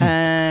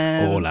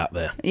 All out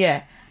there.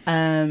 Yeah.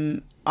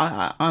 I'm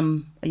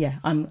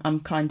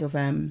kind of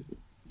I'm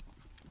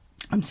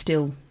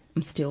still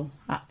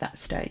at that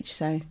stage,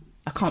 so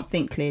I can't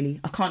think clearly.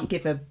 I can't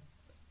give a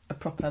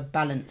proper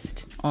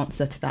balanced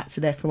answer to that, so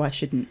therefore I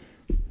shouldn't.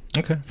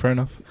 Okay, fair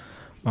enough.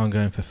 I'm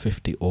going for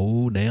 50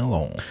 all day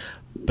long.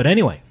 But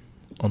anyway,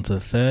 on to the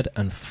third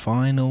and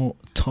final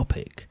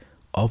topic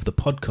of the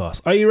podcast.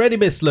 Are you ready,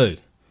 Miss Lou?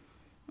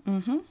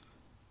 Mm-hmm.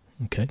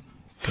 Okay,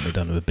 can be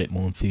done with a bit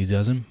more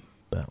enthusiasm,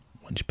 but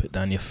once you put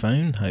down your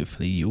phone,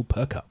 hopefully you'll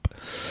perk up.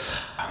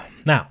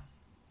 Now,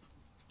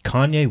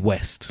 Kanye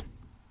West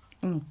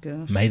Oh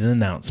gosh. made an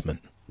announcement.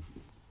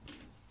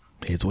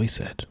 Here's what he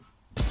said.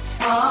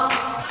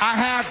 I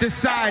have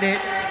decided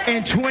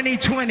in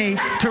 2020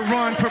 to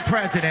run for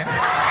president.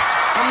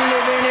 I'm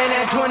living in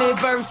that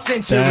 21st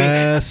century.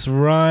 That's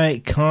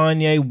right,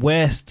 Kanye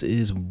West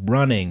is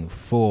running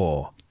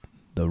for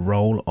the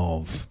role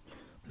of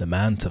the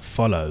man to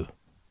follow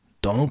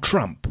Donald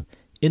Trump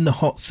in the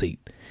hot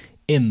seat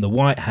in the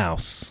White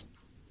House.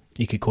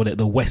 You could call it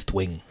the West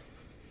Wing.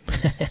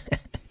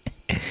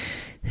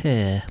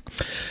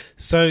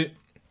 So,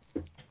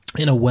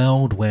 in a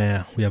world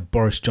where we have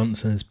Boris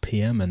Johnson as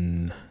PM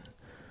and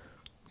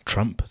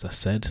Trump, as I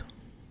said,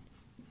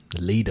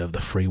 the leader of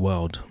the free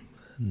world,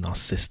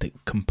 narcissistic,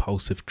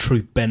 compulsive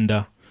truth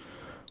bender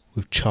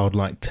with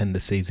childlike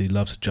tendencies who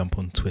loves to jump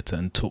on Twitter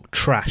and talk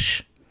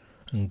trash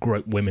and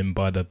grope women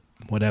by the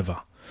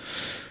whatever.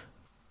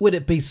 Would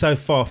it be so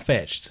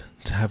far-fetched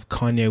to have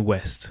Kanye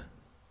West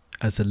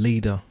as the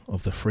leader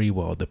of the free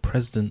world, the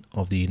president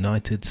of the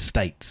United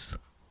States?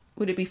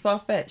 Would it be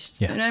far-fetched?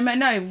 Yeah.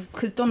 No,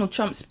 because Donald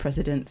Trump's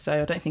president,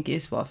 so I don't think it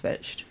is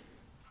far-fetched.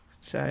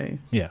 So...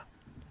 Yeah.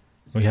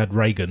 We had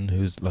Reagan,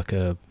 who's like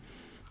a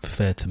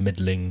fair to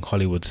middling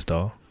Hollywood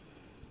star.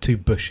 2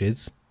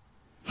 Bushes.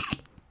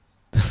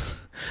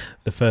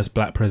 The first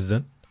black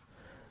president.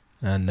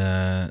 And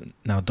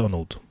now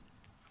Donald.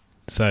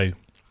 So,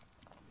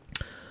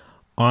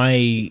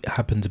 I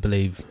happen to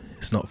believe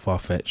it's not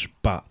far-fetched,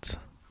 but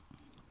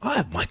I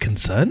have my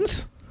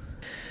concerns.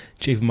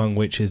 Chief among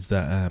which is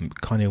that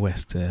Kanye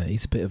West,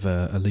 he's a bit of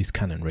a loose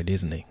cannon, really,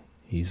 isn't he?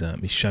 He's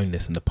shown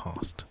this in the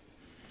past.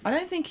 I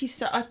don't think he's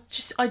so...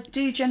 I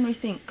do generally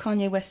think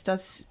Kanye West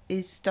does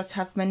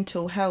have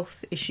mental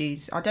health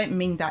issues. I don't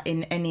mean that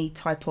in any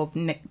type of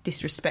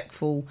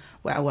disrespectful...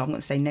 Well, I'm going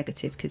to say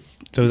negative because...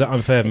 So is that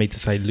unfair of me to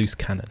say loose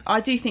cannon?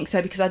 I do think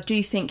so because I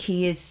do think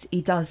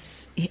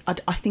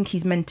I think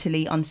he's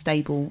mentally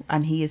unstable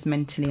and he is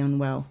mentally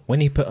unwell.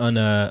 When he put on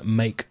a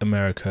Make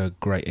America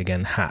Great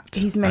Again hat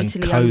He's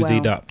mentally and cozied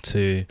unwell. up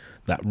to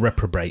that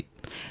reprobate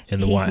in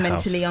the He's White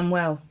House, mentally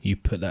unwell. you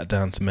put that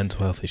down to mental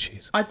health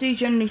issues. I do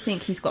generally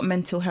think he's got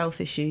mental health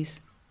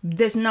issues.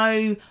 There's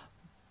no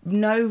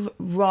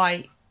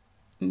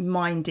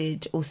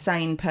right-minded or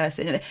sane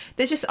person.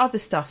 There's just other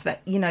stuff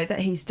that that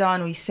he's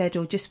done or he said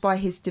or just by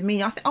his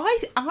demeanour.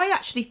 I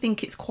actually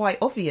think it's quite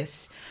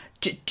obvious.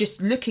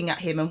 Just looking at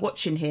him and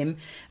watching him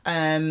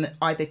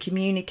either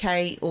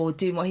communicate or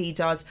doing what he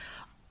does,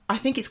 I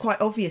think it's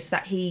quite obvious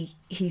that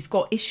he's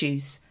got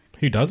issues.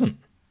 Who doesn't?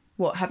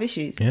 What, have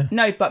issues? Yeah.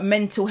 No, but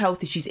mental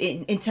health issues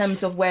in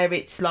terms of where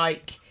it's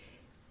like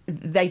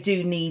they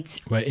do need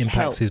Where it impacts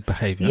help. his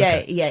behaviour. Yeah,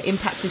 Okay. yeah,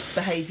 impacts his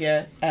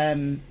behaviour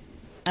and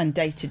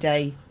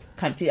day-to-day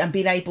kind of thing, and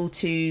being able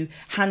to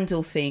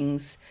handle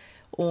things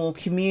or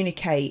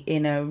communicate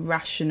in a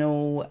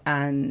rational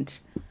and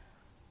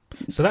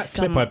So that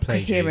clip I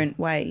played coherent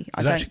way.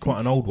 is actually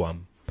quite an old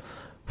one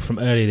from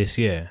earlier this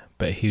year,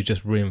 but he was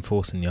just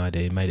reinforcing the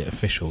idea, he made it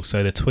official.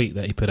 So the tweet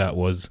that he put out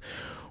was,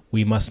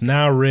 "We must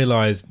now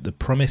realise the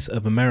promise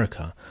of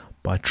America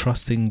by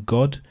trusting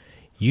God,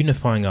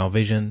 unifying our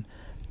vision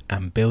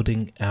and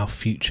building our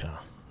future."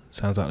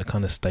 Sounds like the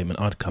kind of statement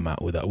I'd come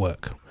out with at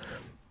work.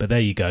 But there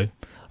you go.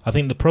 I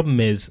think the problem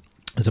is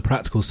there's a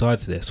practical side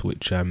to this,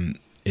 which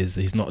is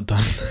he's not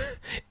done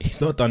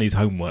he's not done his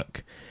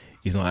homework.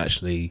 He's not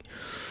actually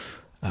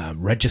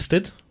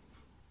registered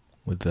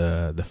with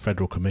the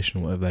Federal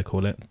Commission, whatever they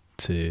call it,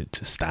 to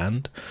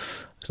stand.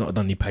 He's not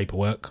done any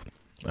paperwork.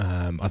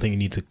 I think you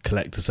need to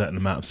collect a certain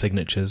amount of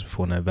signatures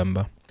before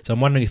November. So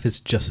I'm wondering if it's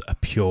just a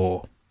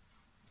pure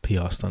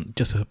PR stunt,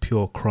 just a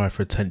pure cry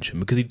for attention,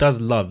 because he does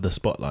love the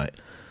spotlight.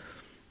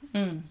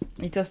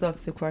 He does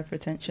love to cry for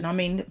attention. I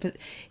mean, but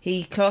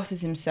he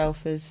classes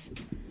himself as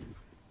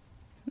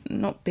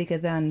not bigger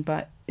than,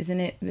 but isn't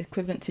it the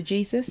equivalent to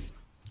Jesus?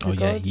 To yeah,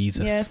 God?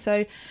 Jesus. Yeah,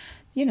 so,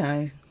 you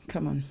know,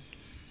 come on.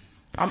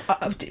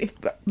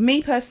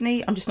 Me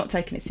personally, I'm just not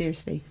taking it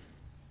seriously.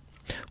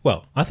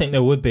 Well, I think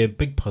there would be a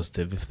big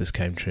positive if this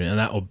came true, and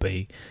that would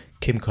be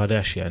Kim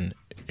Kardashian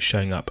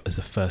showing up as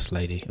the First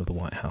Lady of the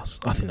White House.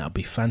 I think that would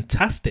be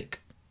fantastic.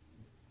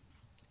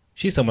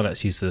 She's someone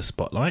that's used to the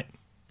spotlight.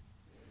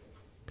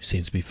 She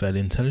seems to be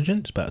fairly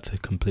intelligent. She's about to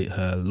complete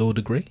her law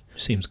degree.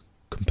 Seems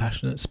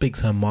compassionate,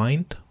 speaks her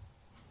mind,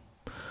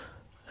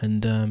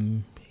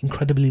 and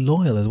incredibly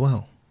loyal as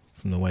well,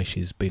 from the way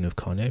she's been with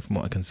Kanye, from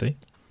what I can see.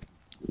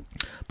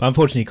 But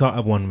unfortunately, you can't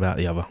have one without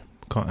the other.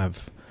 Can't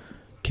have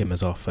Kim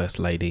as our First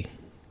Lady,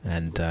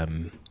 and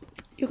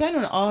you're going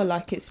on R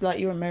like it's like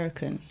you're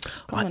American.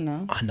 Come on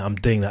now. I know, I'm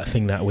doing that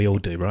thing that we all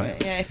do,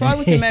 right? Yeah, if I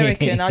was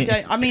American, I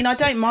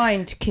don't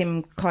mind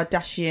Kim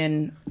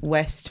Kardashian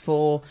West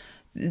for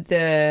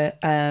the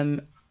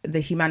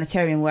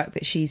humanitarian work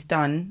that she's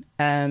done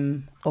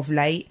of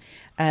late.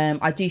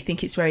 I do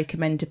think it's very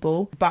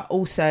commendable, but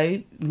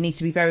also needs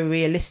to be very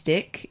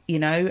realistic. You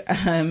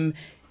know,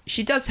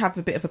 she does have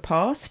a bit of a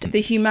past. The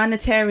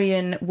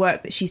humanitarian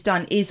work that she's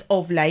done is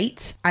of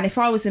late, and if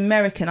I was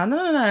American, I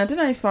don't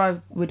know if I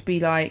would be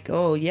like,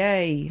 oh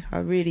yay, I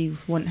really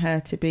want her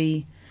to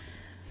be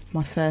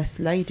my First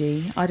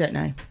Lady. I don't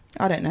know,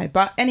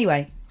 but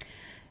anyway,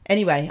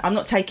 I'm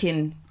not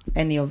taking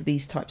any of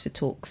these types of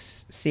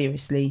talks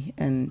seriously,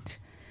 and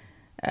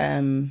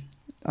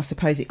I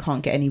suppose it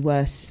can't get any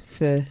worse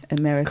for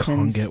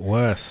Americans. Can't get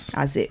worse.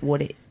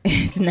 What it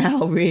is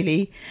now,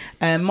 really.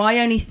 My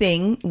only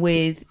thing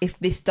with, if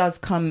this does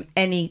come,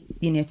 any,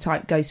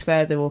 type goes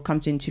further or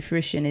comes into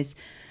fruition, is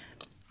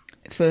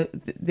for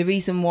the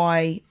reason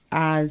why,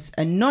 as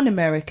a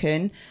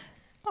non-American,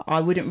 I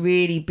wouldn't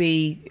really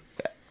be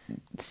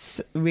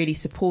really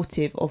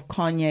supportive of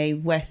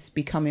Kanye West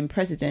becoming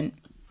president,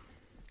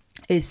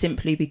 is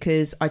simply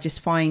because I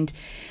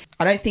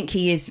don't think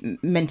he is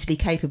mentally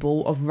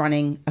capable of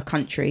running a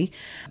country.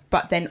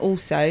 But then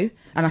also,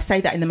 and I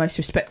say that in the most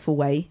respectful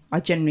way,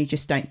 I generally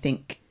just don't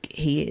think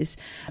he is.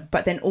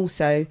 But then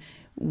also,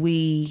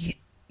 I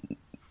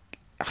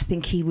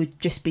think he would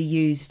just be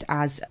used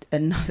as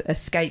a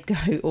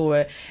scapegoat or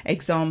an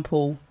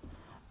example,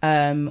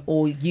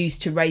 or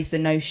used to raise the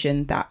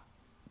notion that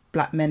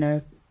black men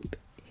are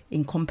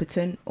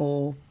incompetent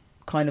or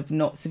kind of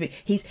not severe.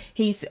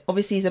 He's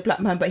obviously, he's a black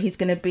man, but he's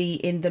going to be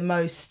in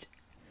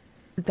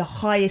the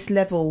highest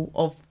level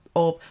of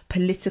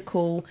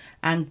political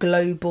and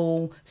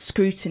global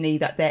scrutiny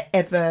that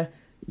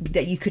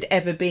you could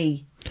ever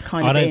be.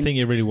 I don't think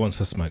he really wants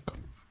to smoke.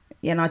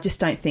 Yeah, and I just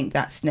don't think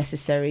that's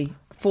necessary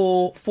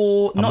for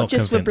not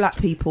just convinced. for black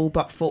people,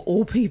 but for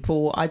all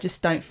people. I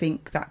just don't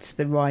think that's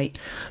the right.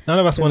 None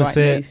of us want to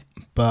see move. it,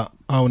 but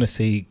I want to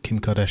see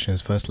Kim Kardashian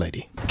as First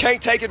Lady. Can't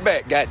take it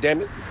back,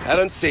 goddammit. I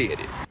done said it.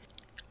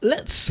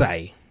 Let's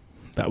say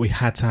that we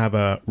had to have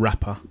a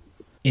rapper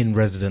in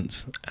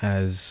residence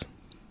as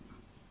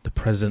the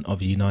President of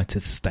the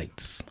United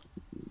States.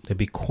 There'd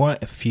be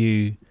quite a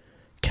few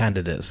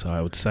candidates,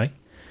 I would say.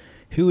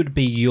 Who would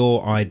be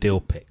your ideal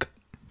pick?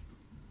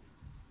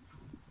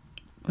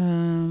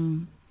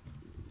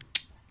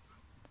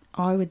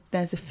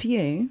 There's a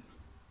few.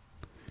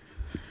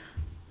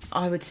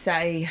 I would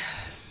say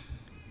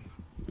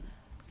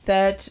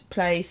third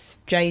place,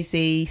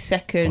 Jay-Z.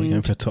 Second. You're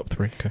going for a top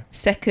three? Okay.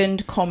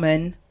 Second,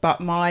 Common.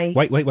 But my...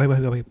 Wait.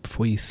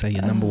 Before you say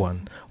your number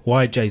one.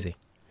 Why Jay-Z?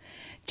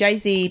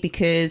 Jay-Z,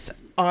 because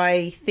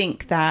I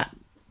think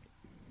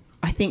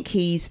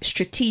he's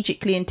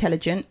strategically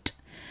intelligent.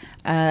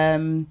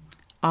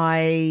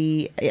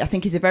 I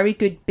think he's a very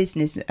good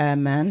business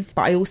man,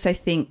 but I also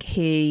think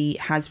he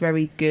has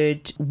very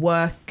good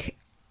work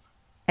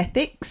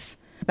ethics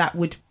that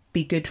would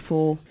be good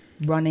for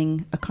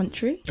running a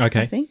country.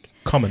 Okay. I think.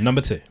 Common, number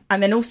two.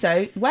 And then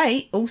also,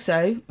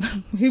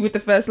 who would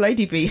the First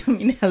Lady be? I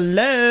mean,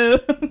 hello.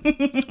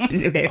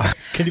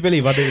 Can you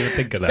believe I didn't even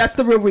think of that? That's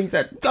the real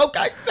reason.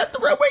 Okay, that's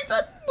the real reason.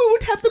 We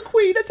would have the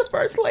Queen as the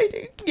First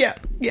Lady. Yeah.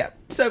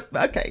 So,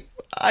 okay.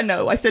 I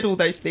know, I said all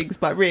those things,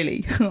 but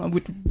really, I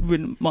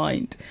wouldn't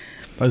mind.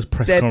 Those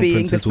press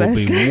conferences will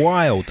be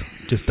wild.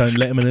 Just don't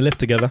let them in a lift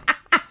together.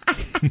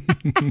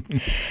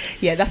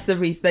 Yeah, that's the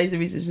reason. Those are the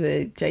reasons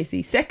for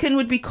Jay-Z. Second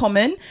would be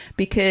Common,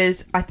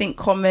 because I think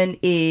Common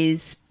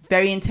is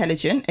very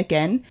intelligent.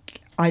 Again,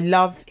 I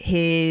love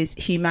his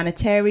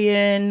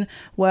humanitarian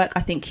work.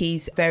 I think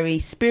he's very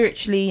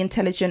spiritually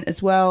intelligent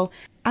as well.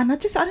 And I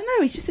don't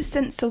know, it's just a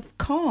sense of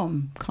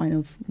calm kind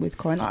of with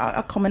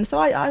Common. So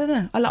I don't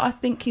know. I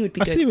think he would be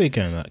good. I see where you're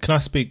going with that. Can I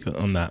speak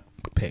on that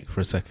pick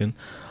for a second?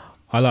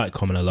 I like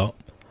Common a lot.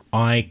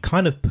 I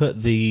kind of put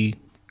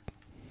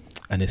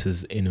and this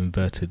is in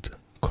inverted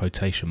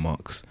quotation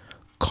marks,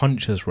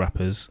 conscious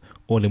rappers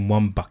all in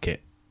one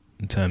bucket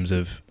in terms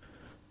of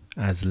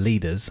as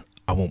leaders.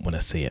 I won't want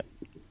to see it.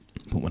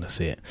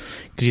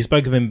 Because you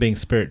spoke of him being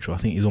spiritual. I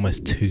think he's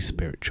almost too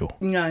spiritual.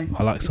 No.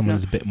 I like someone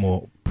who's a bit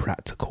more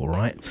practical,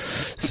 right?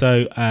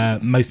 So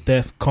Mos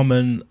Def,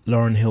 Common,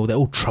 Lauryn Hill, they're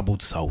all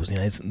troubled souls. You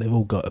know, they've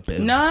all got a bit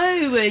of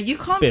you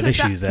can't bit put of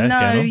issues that, there.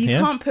 No, on, you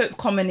can't put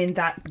Common in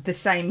that the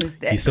same as.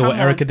 You saw what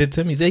Erica did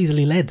to him. He's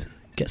easily led,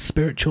 gets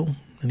spiritual,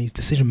 and his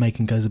decision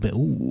making goes a bit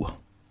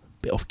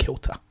off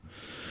kilter.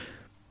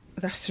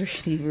 That's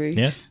really rude.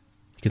 Yeah,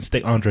 you can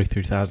stick Andre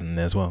 3000 in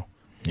there as well.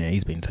 Yeah,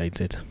 he's been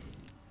tainted.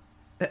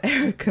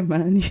 Erica,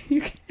 man,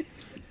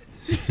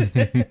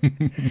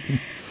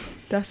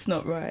 that's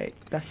not right.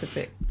 That's a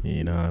bit.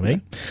 You know what I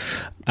mean?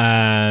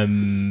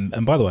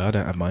 And by the way, I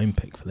don't have my own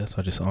pick for this.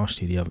 I just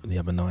asked you the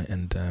other night,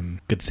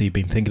 and good to see you've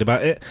been thinking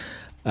about it.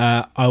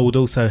 I would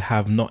also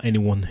have not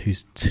anyone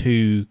who's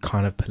too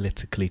kind of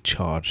politically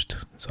charged.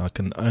 So I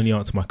can only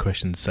answer my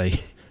question, say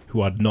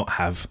who I'd not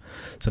have.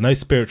 So no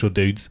spiritual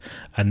dudes,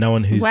 and no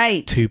one who's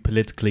too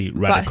politically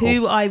radical. But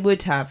who I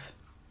would have.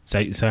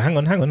 So hang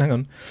on. I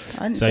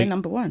didn't say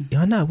number one.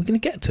 Yeah, I know. We're going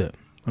to get to it.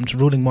 I'm just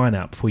ruling mine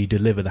out before you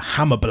deliver the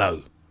hammer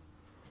blow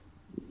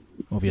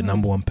of your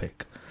number one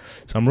pick.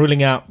 So I'm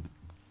ruling out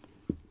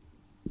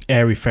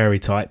airy fairy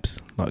types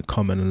like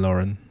Common and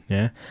Lauren,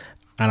 yeah,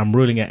 and I'm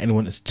ruling out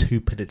anyone that's too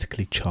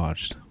politically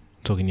charged.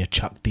 I'm talking your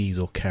Chuck D's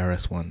or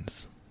KRS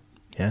ones,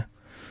 yeah.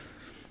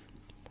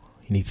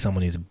 You need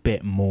someone who's a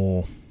bit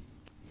more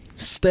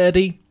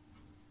sturdy,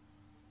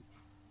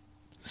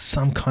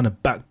 some kind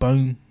of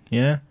backbone,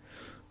 yeah,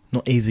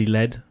 not easy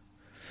led,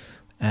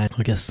 and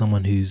I guess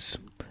someone who's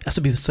has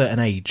to be of a certain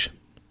age,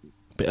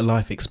 bit of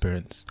life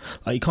experience.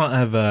 Like you can't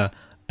have a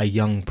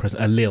young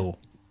president, a Lil.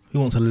 Who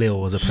wants a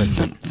Lil as a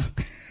president?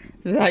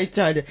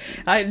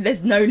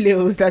 There's no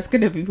Lils that's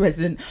going to be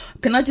president.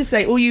 Can I just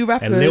say, all you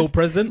rappers... A Lil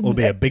president will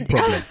be a big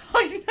problem.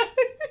 I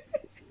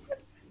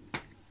know.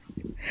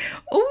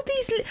 All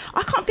these...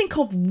 I can't think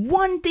of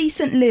one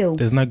decent Lil.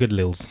 There's no good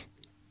Lils.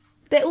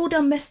 They're all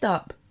done messed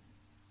up.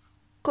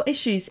 Got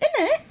issues,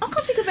 innit? I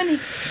can't think of any.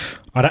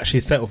 I'd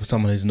actually settle for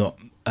someone who's not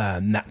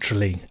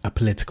naturally a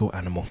political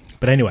animal.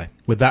 But anyway,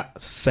 with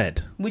that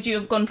said... Would you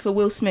have gone for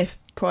Will Smith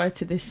prior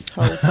to this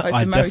whole open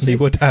I definitely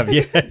would have,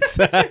 yes.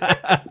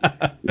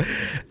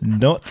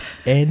 Not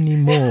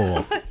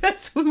anymore.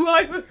 That's who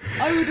I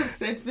would have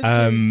said for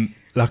you.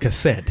 Like I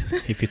said,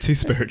 if you're too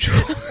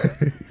spiritual,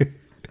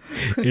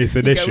 it's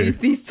an issue.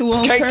 These two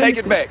can't take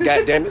it back,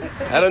 goddammit.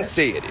 I done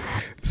said it.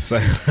 So,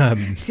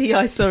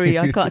 T.I., sorry,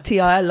 I can't.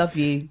 T.I., I love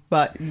you,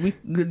 but you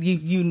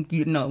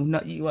no,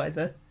 not you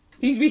either.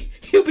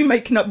 He'll be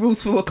making up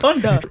rules for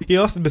Wakanda. He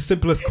asked him the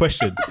simplest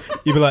question.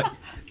 You'd be like,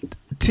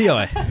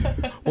 T.I.,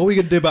 what are we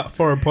going to do about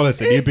foreign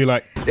policy? And you'd be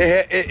like...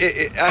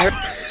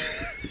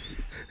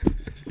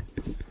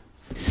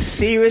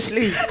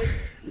 Seriously?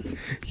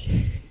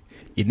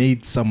 You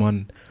need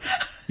someone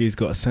who's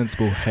got a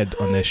sensible head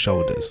on their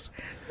shoulders.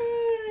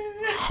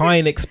 High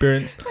in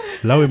experience,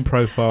 low in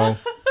profile,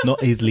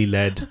 not easily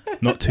led,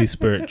 not too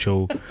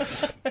spiritual,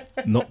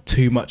 not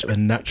too much of a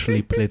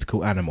naturally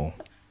political animal.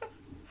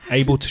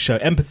 Able to show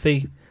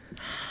empathy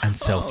and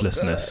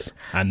selflessness.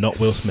 And not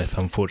Will Smith,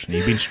 unfortunately.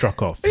 You've been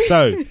struck off.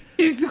 So...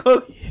 He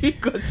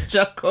got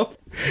struck off.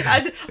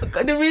 And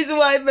the reason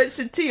why I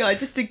mentioned T.I.,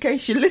 just in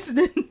case you're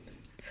listening,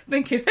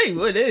 thinking, hey,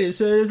 what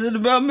is it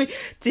about me?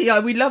 T.I.,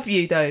 we love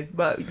you, though,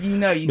 but you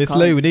know you Miss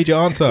can't. Lou, we need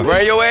your answer.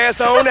 Bring your ass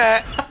on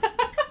that.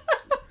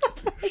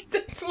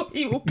 That's what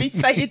he will be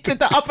saying to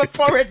the other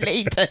foreign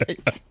leaders.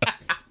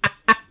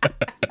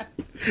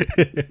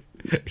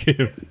 Can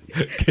you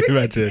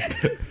imagine?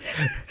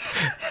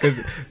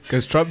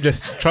 Because Trump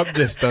just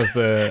does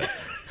the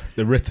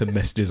written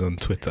messages on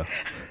Twitter,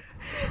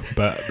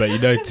 but you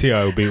know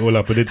T.I. will be all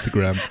up on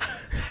Instagram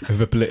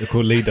with a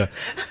political leader.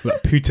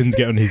 Like Putin's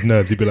get on his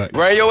nerves, he'd be like,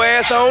 "Bring your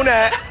ass on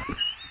that."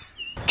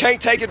 Can't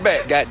take it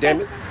back,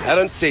 goddammit. I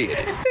done said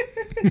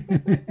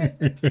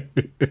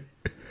it.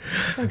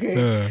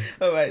 Okay.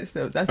 All right.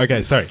 So that's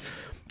okay. Sorry.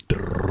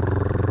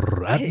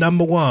 At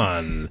number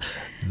one,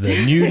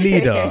 the new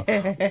leader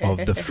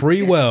of the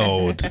free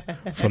world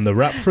from the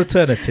rap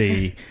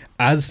fraternity,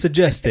 as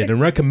suggested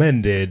and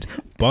recommended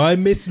by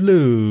Miss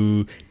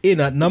Lou, in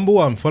at number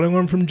one, following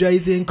on from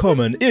Jay-Z and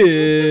Common, is...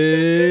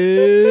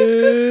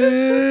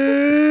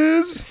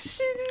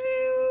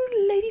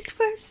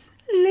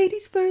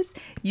 Ladies first.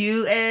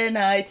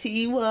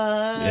 UNITY.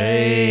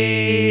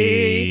 Hey.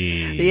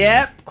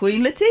 Yep,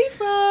 Queen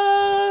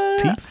Latifah.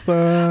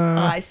 Latifah.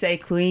 I say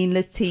Queen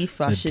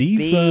Latifah should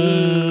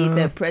be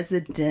the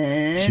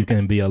president. She's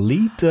going to be a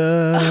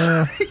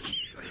leader.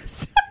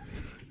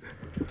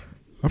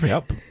 Hurry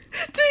up. Dude.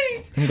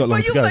 I've got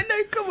long to go.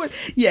 No, come on.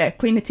 Yeah,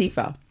 Queen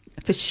Latifah,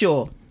 for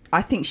sure.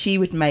 I think she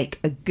would make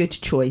a good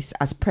choice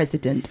as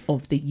president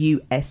of the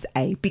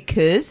USA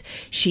because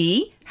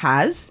she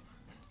has...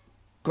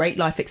 great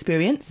life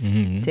experience.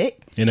 Mm-hmm.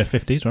 Tick. In her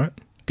 50s, right?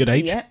 Good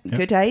age. Yeah,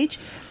 good age.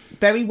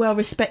 Very well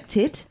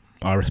respected.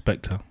 I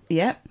respect her.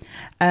 Yeah.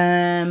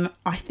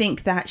 I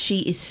think that she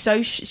is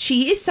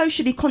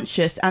socially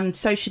conscious and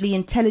socially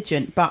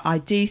intelligent, but I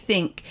do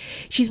think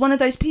she's one of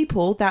those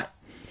people that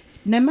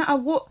no matter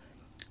what,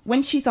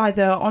 when she's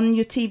either on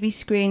your TV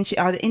screen, she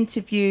either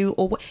interview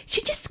or what,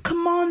 she just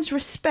commands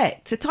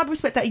respect. The type of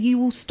respect that you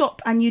will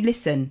stop and you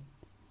listen.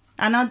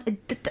 And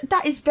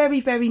that is very,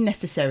 very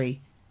necessary.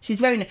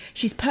 She's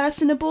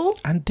personable.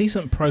 And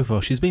decent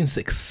profile. She's been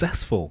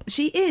successful.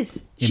 She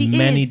is. In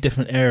many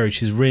different areas.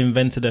 She's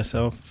reinvented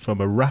herself from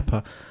a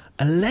rapper,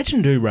 a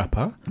legendary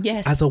rapper,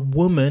 yes, as a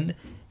woman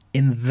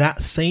in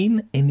that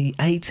scene in the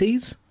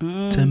 80s,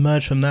 to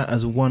emerge from that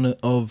as one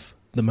of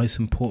the most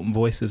important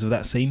voices of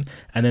that scene,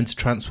 and then to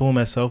transform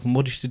herself. And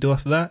what did she do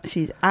after that?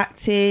 She's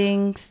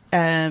acting,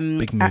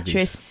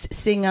 actress,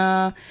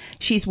 singer.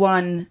 She's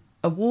won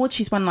awards.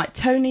 She's won like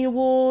Tony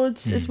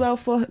Awards as well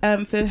for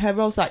her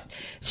roles. Like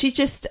she's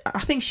just, I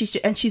think she's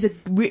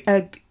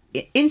a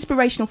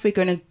inspirational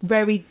figure and a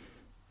very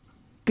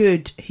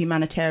good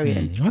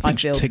humanitarian. I think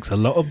she ticks a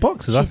lot of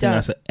boxes. I think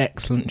that's an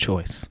excellent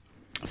choice.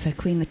 So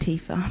Queen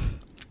Latifah,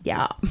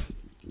 yeah,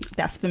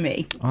 that's for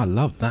me. I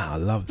love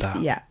that.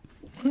 Yeah.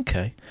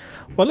 Okay.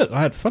 Well, look,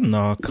 I had fun in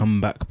our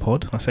comeback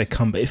pod. I say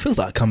comeback. It feels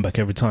like a comeback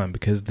every time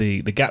because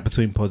the gap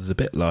between pods is a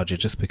bit larger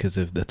just because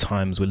of the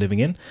times we're living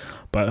in.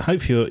 But I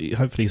hope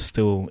hopefully you're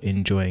still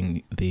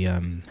enjoying the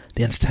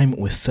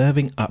entertainment we're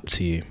serving up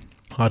to you.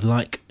 I'd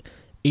like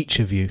each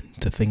of you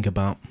to think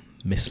about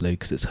Miss Lou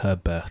because it's her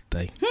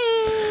birthday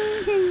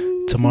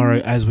tomorrow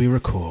as we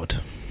record.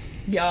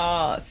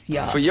 Yes.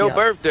 For your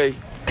birthday,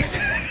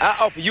 I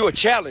offer you a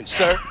challenge,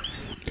 sir.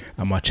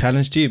 And my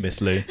challenge to you,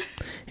 Miss Lou,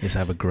 is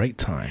have a great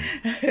time.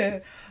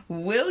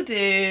 Will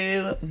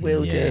do.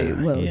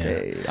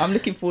 I'm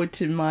looking forward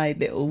to my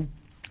gonna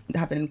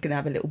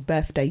have a little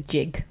birthday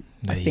jig.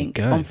 There I think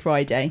you go. On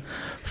Friday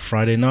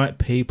night,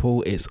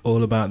 people. It's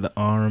all about the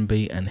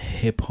R&B and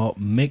hip hop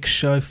mix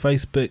show.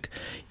 Facebook,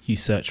 you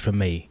search for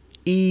me.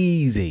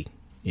 Easy.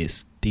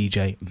 It's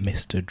DJ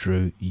Mr.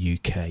 Drew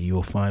UK.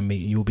 You'll find me.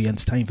 You'll be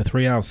entertained for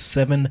 3 hours,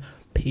 7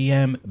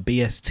 p.m.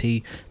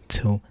 BST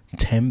till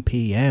 10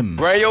 p.m.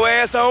 Bring your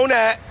ass on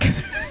that.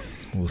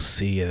 We'll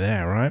see you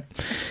there, right?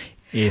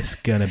 It's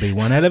gonna be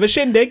one hell of a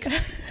shindig.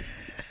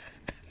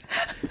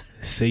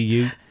 See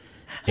you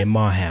in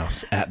my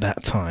house at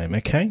that time,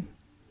 okay?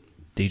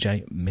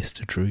 DJ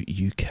Mr. Drew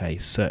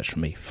UK. Search for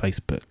me,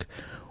 Facebook.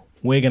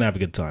 We're gonna have a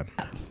good time.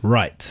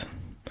 Right.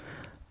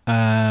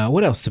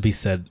 What else to be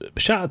said?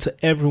 Shout out to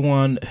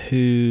everyone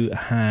who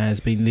has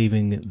been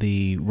leaving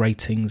the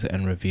ratings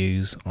and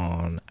reviews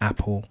on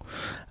Apple,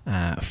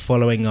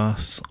 following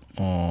us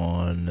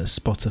on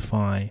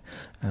Spotify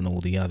and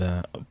all the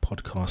other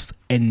podcast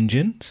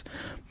engines.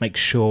 Make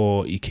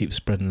sure you keep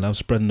spreading love,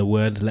 spreading the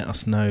word. Let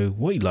us know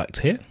what you liked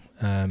here,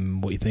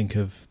 what you think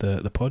of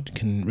the pod. You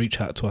can reach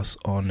out to us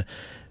on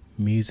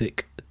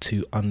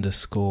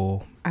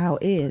music_our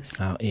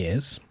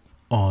ears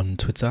on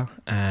Twitter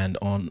and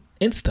on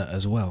Insta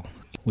as well.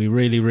 We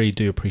really, really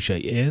do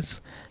appreciate your ears,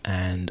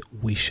 and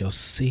we shall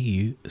see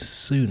you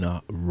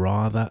sooner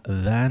rather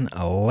than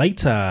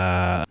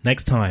later.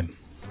 Next time.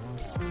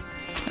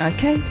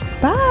 Okay.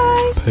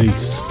 Bye.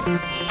 Peace.